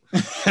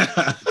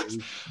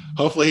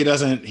 Hopefully he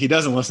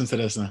doesn't listen to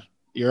this now.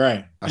 You're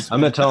right.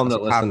 I'm gonna tell him to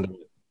listen to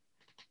it.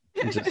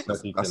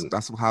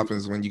 That's what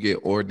happens when you get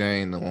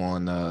ordained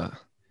on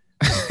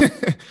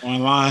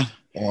online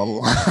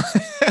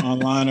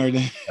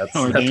ordained.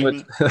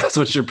 That's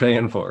what you're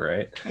paying for,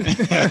 right?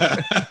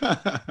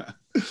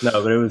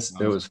 No, but it was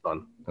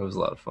fun. It was a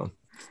lot of fun.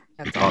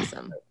 That's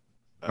awesome.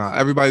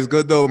 Everybody's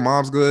good though.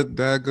 Mom's good.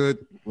 Dad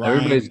good. Ryan,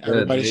 everybody's good.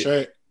 Everybody's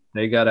straight.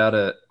 They got out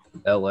of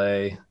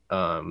LA.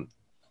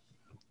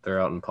 They're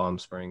out in Palm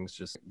Springs.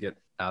 Just get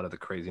out of the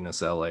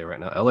craziness of LA right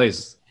now.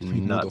 LA's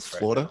nuts.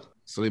 Florida. Right,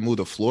 so they moved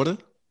to Florida?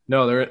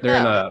 No, they're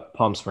in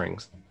Palm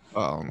Springs.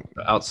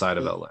 Outside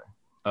of LA.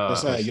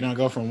 What's that? You don't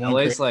go from one.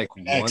 LA's like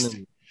I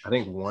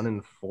think 1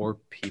 in 4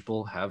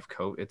 people have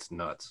COVID. It's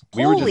nuts.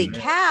 Holy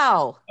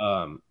cow!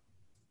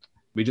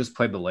 We just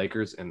played the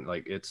Lakers, and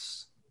like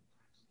it's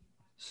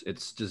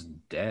just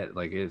dead.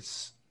 Like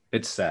it's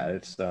sad.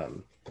 It's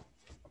no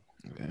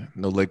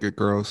Laker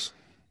girls.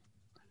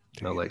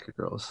 No Laker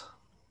girls.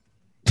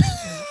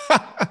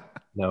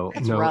 No,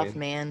 it's rough,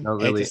 man. No,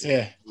 really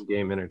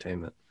game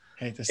entertainment.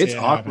 It's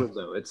awkward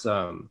though. It's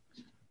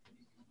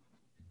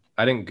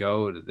I didn't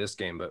go to this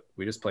game, but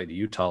we just played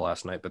Utah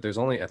last night. But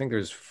I think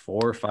there's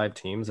 4 or 5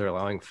 teams that are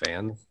allowing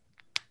fans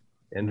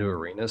into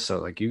arenas. So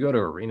like you go to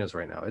arenas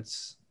right now,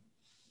 it's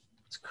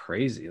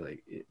crazy.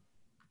 Like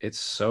it's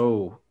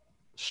so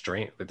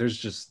strange. Like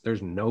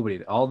there's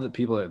nobody. All the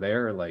people that are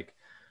there are like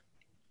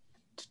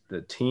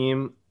the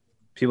team,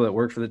 people that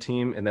work for the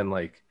team, and then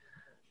like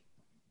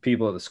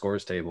people at the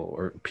scores table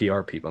or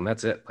PR people, and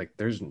that's it. Like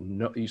there's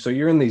no. So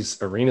you're in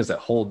these arenas that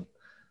hold.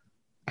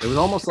 It was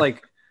almost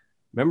like,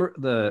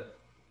 remember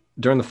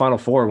during the Final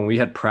Four when we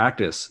had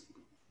practice,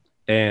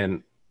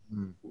 and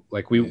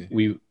like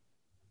we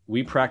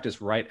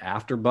practiced right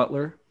after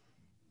Butler,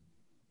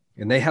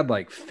 and they had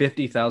like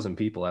 50,000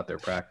 people at their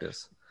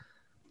practice,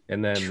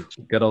 and then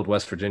good old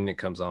West Virginia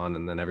comes on,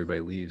 and then everybody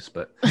leaves.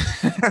 But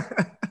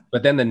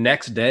but then the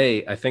next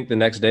day, I think the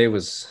next day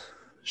was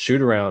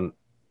shoot around,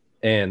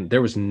 and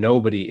there was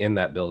nobody in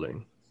that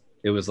building.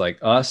 It was like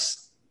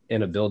us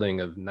in a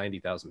building of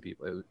 90,000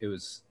 people. It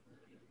was.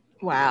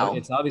 Wow.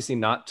 It's obviously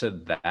not to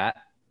that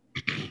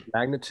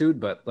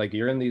magnitude, but like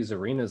you're in these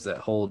arenas that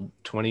hold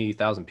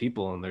 20,000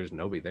 people and there's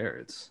nobody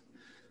there.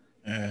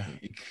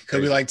 It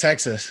could be like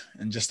Texas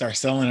and just start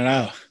selling it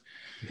out.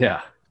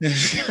 Yeah.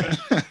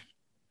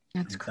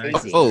 That's Thank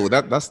crazy. you. Oh,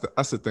 that's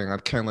the thing. I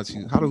can't let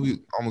you. How do we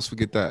almost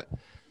forget that?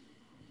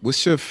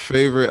 What's your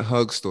favorite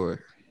hug story?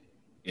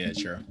 Yeah,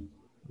 sure.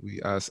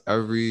 We ask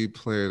every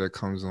player that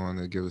comes on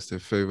to give us their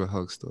favorite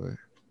hug story.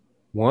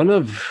 One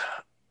of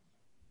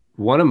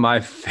my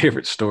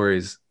favorite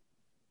stories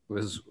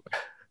was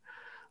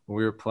when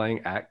we were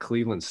playing at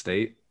Cleveland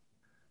State.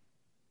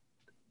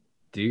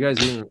 Do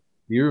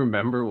you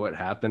remember what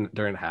happened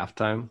during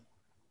halftime?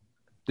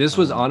 This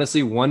was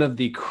honestly one of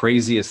the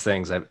craziest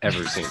things I've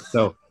ever seen.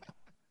 So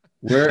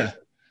we're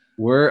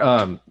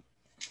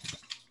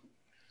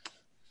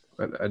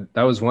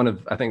that was one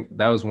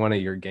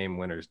of your game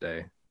winners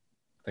day.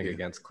 I think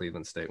against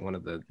Cleveland State. One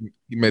of the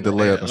You made the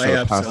layup instead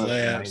of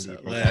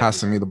layups.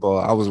 passing me the ball.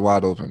 I was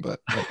wide open, but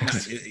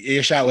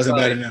Your shot wasn't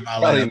better than my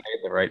probably layup. made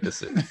the right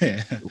decision.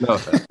 No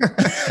offense.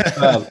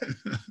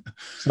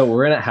 So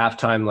we're in at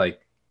halftime. Like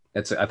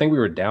I think we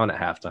were down at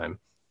halftime,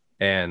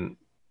 and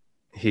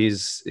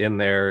he's in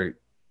there,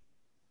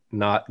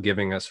 not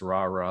giving us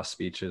rah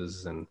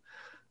speeches and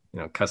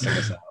cussing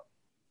us out.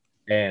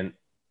 And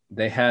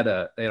they had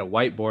a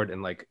whiteboard,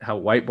 and like how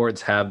whiteboards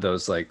have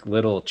those like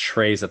little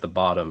trays at the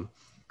bottom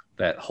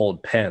that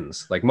hold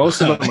pens. Like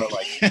most of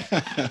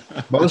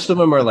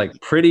them are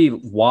like pretty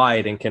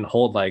wide and can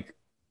hold like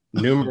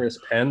numerous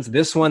pens.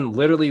 This one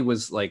literally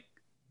was like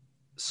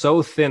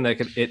so thin that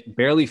it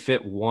barely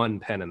fit one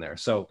pen in there.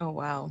 So Oh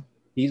wow.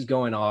 he's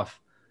going off,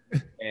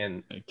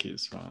 and That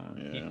kid's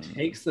fine. Yeah. he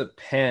takes the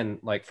pen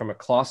like from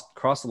across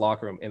the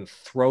locker room and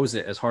throws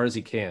it as hard as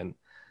he can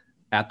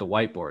at the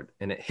whiteboard,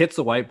 and it hits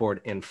the whiteboard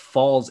and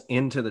falls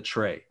into the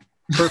tray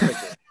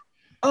perfectly.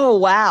 Oh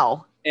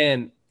wow.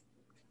 And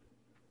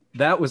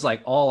that was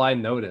like all I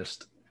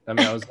noticed. I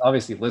mean, I was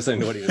obviously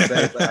listening to what he was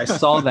saying, but I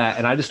saw that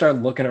and I just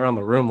started looking around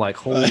the room like,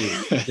 holy,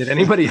 did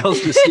anybody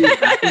else just see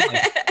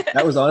that?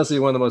 That was honestly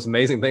one of the most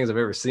amazing things I've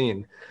ever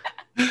seen.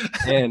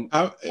 And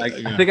I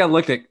think I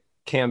looked at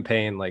Cam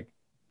Payne, like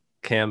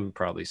Cam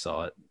probably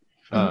saw it.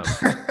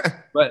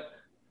 But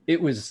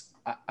it was,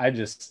 I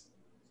just,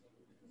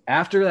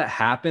 after that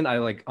happened, I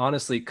like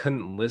honestly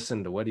couldn't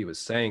listen to what he was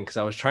saying because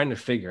I was trying to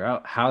figure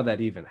out how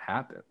that even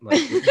happened. Like,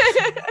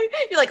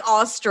 You're like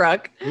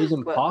awestruck. it was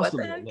impossible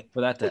What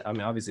for that to, I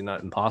mean, obviously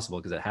not impossible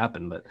because it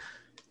happened, but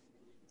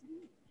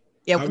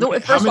yeah. How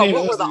First many of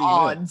all, of what those were the do you get?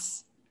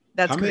 odds?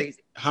 That's crazy.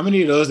 How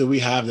many of those do we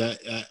have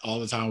that all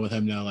the time with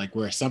him now? Like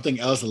where something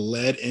else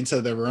led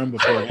into the room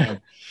before him,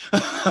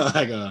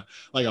 like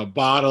a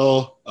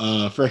bottle,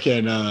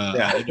 freaking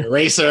an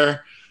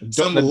eraser.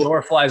 the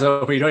door flies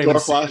open. You don't even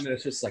see it, and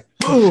it's just like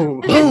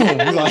boom, boom.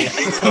 Like,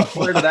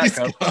 where did that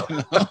come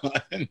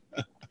from?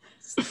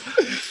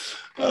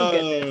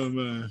 Oh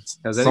man!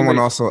 Has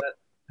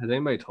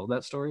anybody told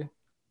that story?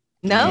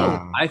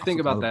 No. I think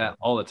about that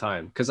all the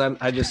time because I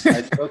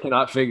still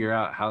cannot figure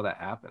out how that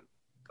happened.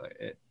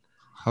 Like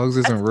hugs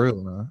isn't real,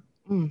 man.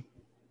 Mm.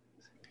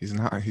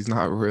 He's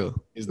not real.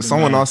 He's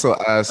Someone man. also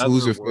asked,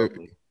 who's your otherworldly.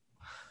 favorite?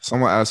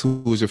 Someone asked,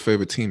 who was your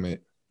favorite teammate?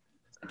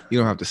 You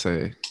don't have to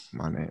say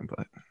my name,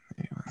 but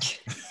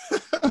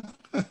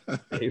anyway.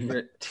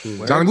 Favorite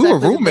team Johnny, we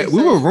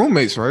were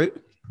roommates, right?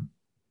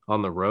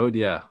 on the road?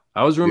 Yeah,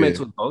 I was roommates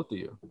with both of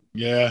you.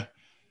 Yeah.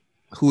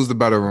 Who's the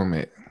better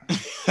roommate?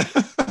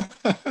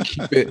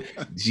 Keep it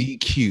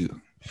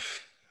GQ.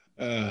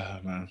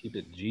 Man. Keep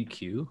it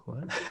GQ.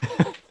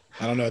 What?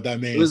 I don't know what that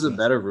means. Who was the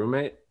better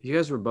roommate? You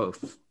guys were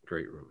both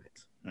great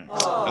roommates.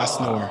 I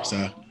snore,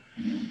 so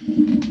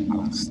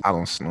I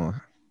don't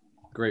snore.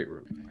 Great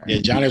roommate. yeah.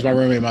 Johnny was my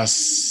roommate my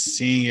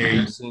senior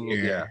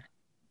year.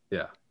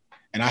 Yeah.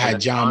 And I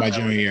had John my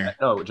junior year.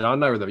 No, John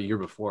and I were the year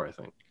before, I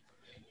think.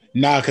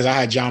 No, because I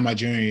had John my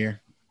junior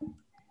year.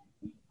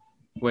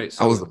 Wait,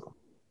 so I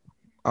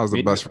was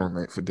the best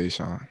roommate for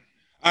Deshaun.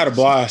 I had a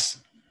blast.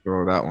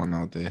 Throw that one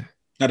out there.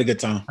 Had a good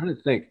time. I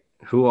didn't think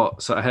who all.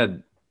 So I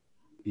had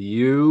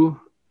you.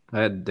 I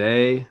had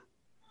Day.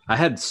 I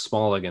had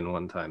Smalligan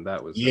one time.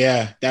 That was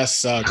that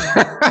sucked.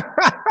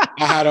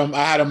 I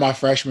had him my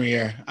freshman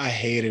year. I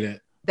hated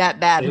it. That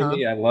bad, huh?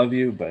 Amy, I love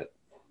you, but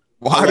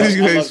Why did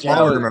you hate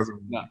Smalligan?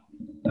 no,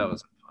 that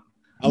was fun.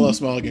 I love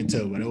Smalligan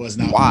too, but it was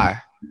not.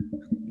 Why?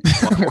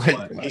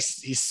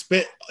 He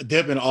spit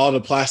dipping all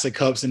the plastic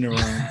cups in the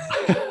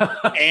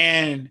room.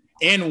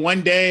 and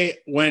one day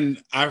when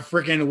I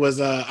freaking was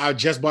I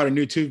just bought a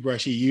new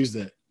toothbrush, he used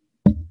it.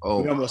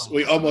 Oh,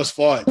 we almost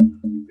fought.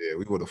 Yeah,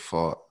 we would have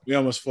fought. We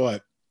almost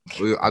fought.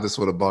 I just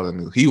would have bought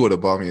he would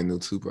have bought me a new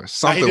toothbrush.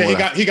 Something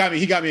he got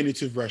me a new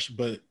toothbrush,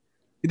 but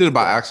he did it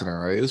by accident,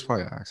 right? It was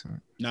probably an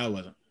accident. no, it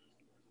wasn't.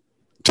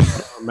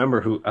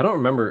 I don't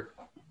remember.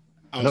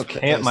 I No,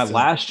 Cam. My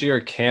last year,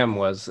 Cam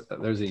was.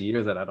 There's a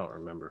year that I don't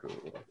remember who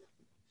it was.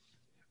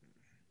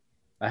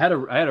 I had a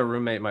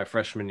roommate my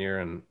freshman year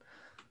in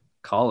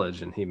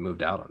college, and he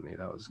moved out on me.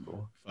 That was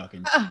cool.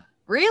 Fucking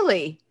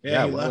Really?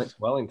 yeah,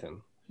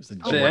 Wellington.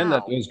 Oh, It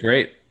wow. was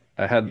great.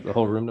 I had the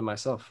whole room to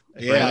myself.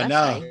 Yeah, I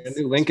know. Nice. I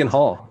knew Lincoln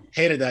Hall.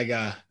 Hated that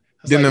guy. I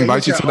was Didn't like,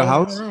 invite you got to the your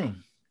own house?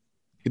 room.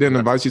 He didn't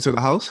invite you to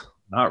the house?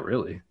 Not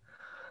really.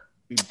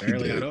 We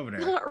barely did. got over there.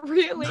 Not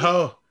really.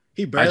 No,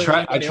 He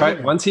barely. I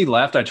tried once he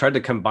left. I tried to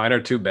combine our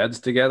two beds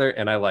together,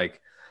 and I like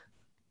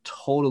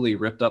totally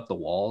ripped up the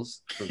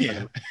walls.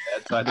 Yeah.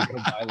 So I had to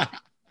combine.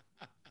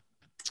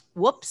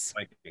 Whoops.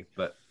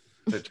 But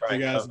to try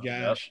Big and ass cover it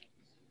up. gash.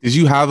 Did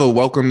you have a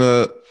welcome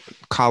to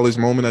college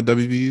moment at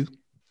WVU?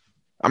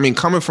 I mean,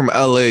 coming from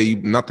LA,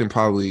 nothing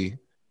probably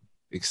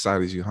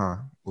excited you, huh?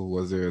 Or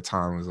was there a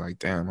time it was like,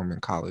 damn, I'm in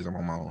college, I'm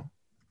on my own?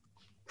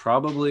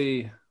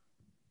 Probably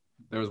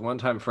there was one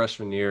time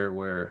freshman year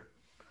where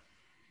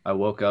I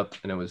woke up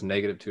and it was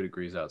 -2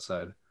 degrees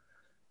outside.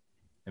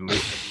 And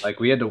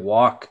we had to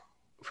walk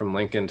from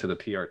Lincoln to the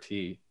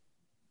PRT.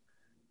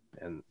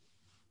 And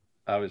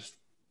that was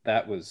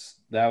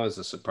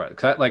a surprise.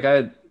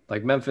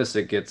 Like Memphis,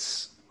 it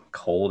gets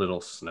cold,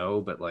 it'll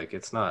snow, but like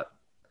it's not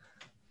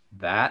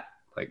that.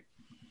 Like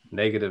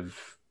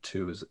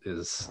 -2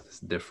 is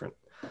different.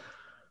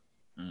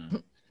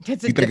 It's a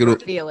You think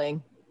different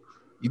feeling.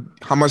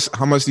 How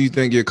much do you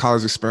think your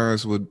college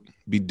experience would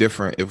be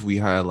different if we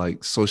had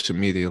like social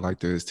media like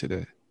there is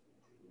today?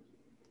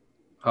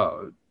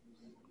 Oh,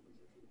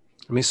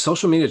 I mean,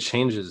 social media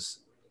changes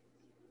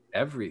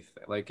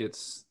everything. Like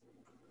it's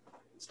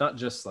not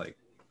just like,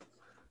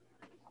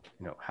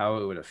 you know, how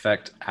it would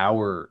affect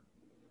our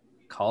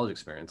college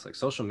experience. Like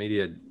social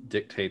media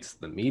dictates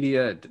the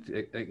media,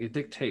 it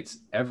dictates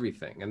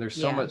everything. And there's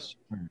so much,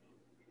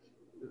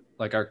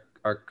 like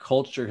our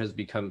culture has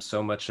become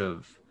so much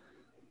of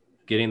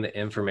getting the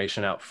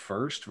information out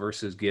first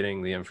versus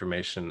getting the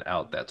information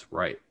out that's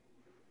right.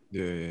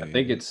 Yeah. I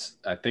think it's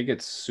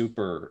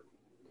super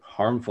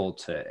harmful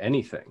to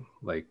anything,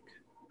 like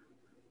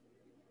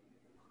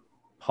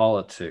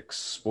politics,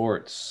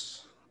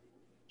 sports,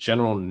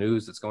 general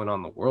news that's going on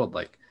in the world.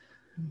 Like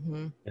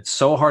it's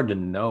so hard to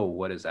know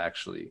what is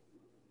actually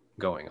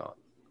going on,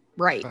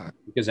 Right?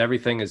 because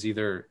everything is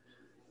either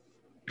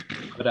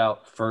put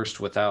out first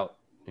without,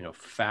 you know,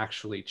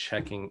 factually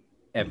checking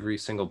every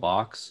single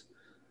box,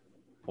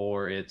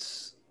 or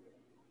it's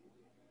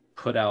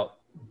put out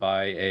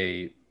by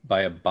a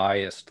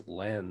biased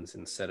lens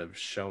instead of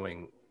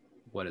showing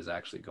what is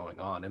actually going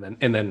on,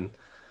 and then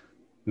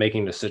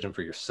making a decision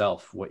for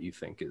yourself what you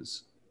think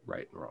is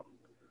right and wrong.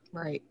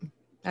 Right.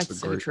 That's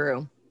so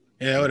true.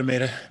 Yeah, it would have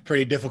made it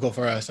pretty difficult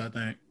for us, I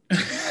think.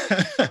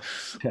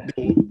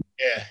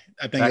 Yeah,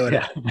 I think it would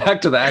have.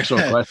 Back to the actual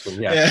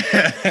question. Yeah.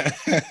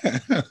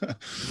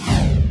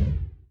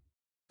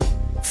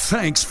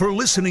 Thanks for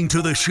listening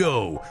to the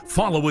show.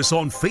 Follow us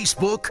on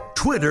Facebook,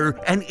 Twitter,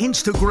 and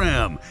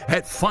Instagram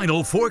at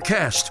Final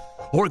Forecast,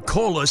 or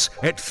call us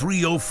at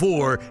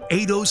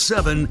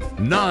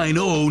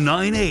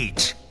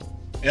 304-807-9098.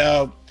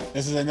 Yo,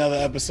 this is another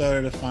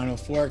episode of the Final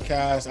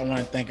Forecast. I want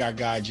to thank our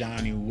guy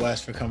Jonnie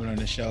West for coming on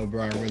the show,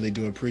 bro. I really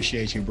do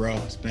appreciate you, bro.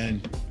 It's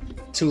been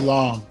too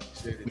long.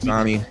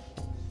 Johnny,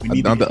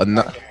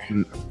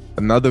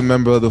 another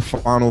member of the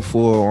Final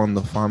Four on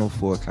the Final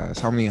Forecast.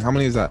 How many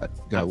is that? You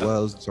got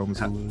Wells, Jones.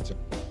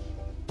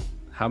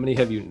 How many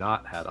have you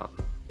not had on?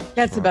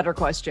 That's a better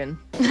question.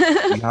 we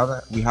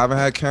haven't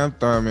had Cam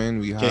Thurman.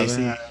 We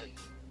haven't had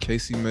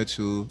Casey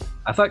Mitchell.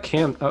 I thought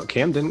Cam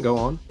didn't go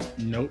on.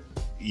 Nope.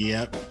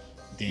 Yep.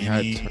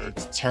 Danny.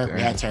 Turk.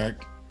 We had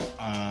Turk.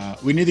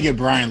 We need to get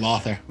Brian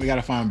Lothar. We got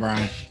to find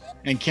Brian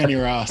and Kenny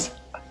Ross.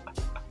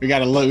 We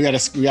gotta look. We gotta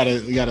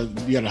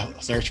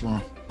search for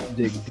him.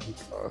 Dig deep.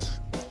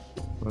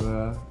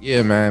 But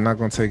yeah, man, not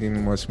gonna take any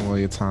much more of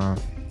your time.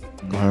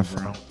 Go ahead,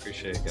 friend.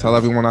 Appreciate it. Guys. Tell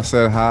everyone I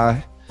said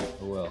hi.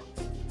 I will.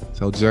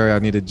 Tell Jerry I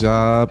need a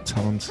job.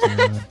 Tell him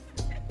to.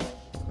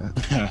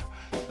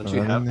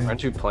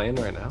 Aren't you playing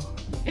right now?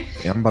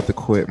 Yeah, I'm about to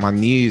quit. My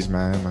knees,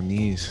 man. My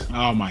knees.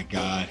 Oh my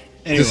God.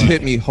 Anyway. Just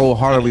hit me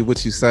wholeheartedly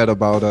what you said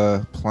about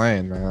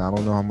playing, man. I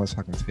don't know how much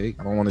I can take.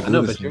 I don't want to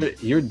do this.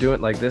 But you're doing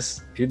like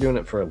this. You're doing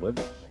it for a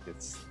living. Like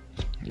it's.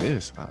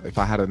 Yes. If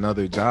I had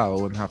another job, I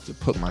wouldn't have to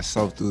put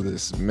myself through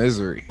this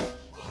misery.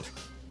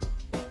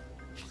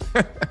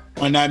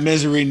 On that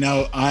misery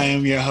note, I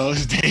am your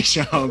host,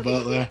 Deshaun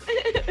Butler.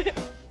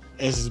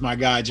 This is my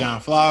guy,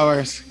 John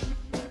Flowers.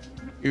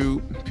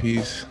 You.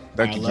 Peace.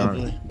 Thank you,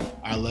 John.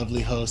 Our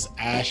lovely host,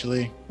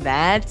 Ashley.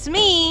 That's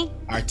me.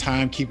 Our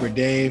timekeeper,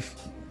 Dave.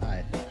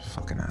 Hi.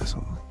 Fucking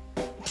asshole.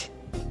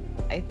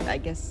 I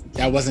guess.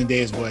 That wasn't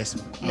Dave's voice.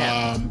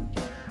 No.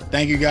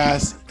 Thank you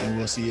guys, and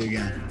we'll see you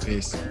again.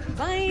 Peace.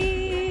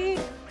 Bye.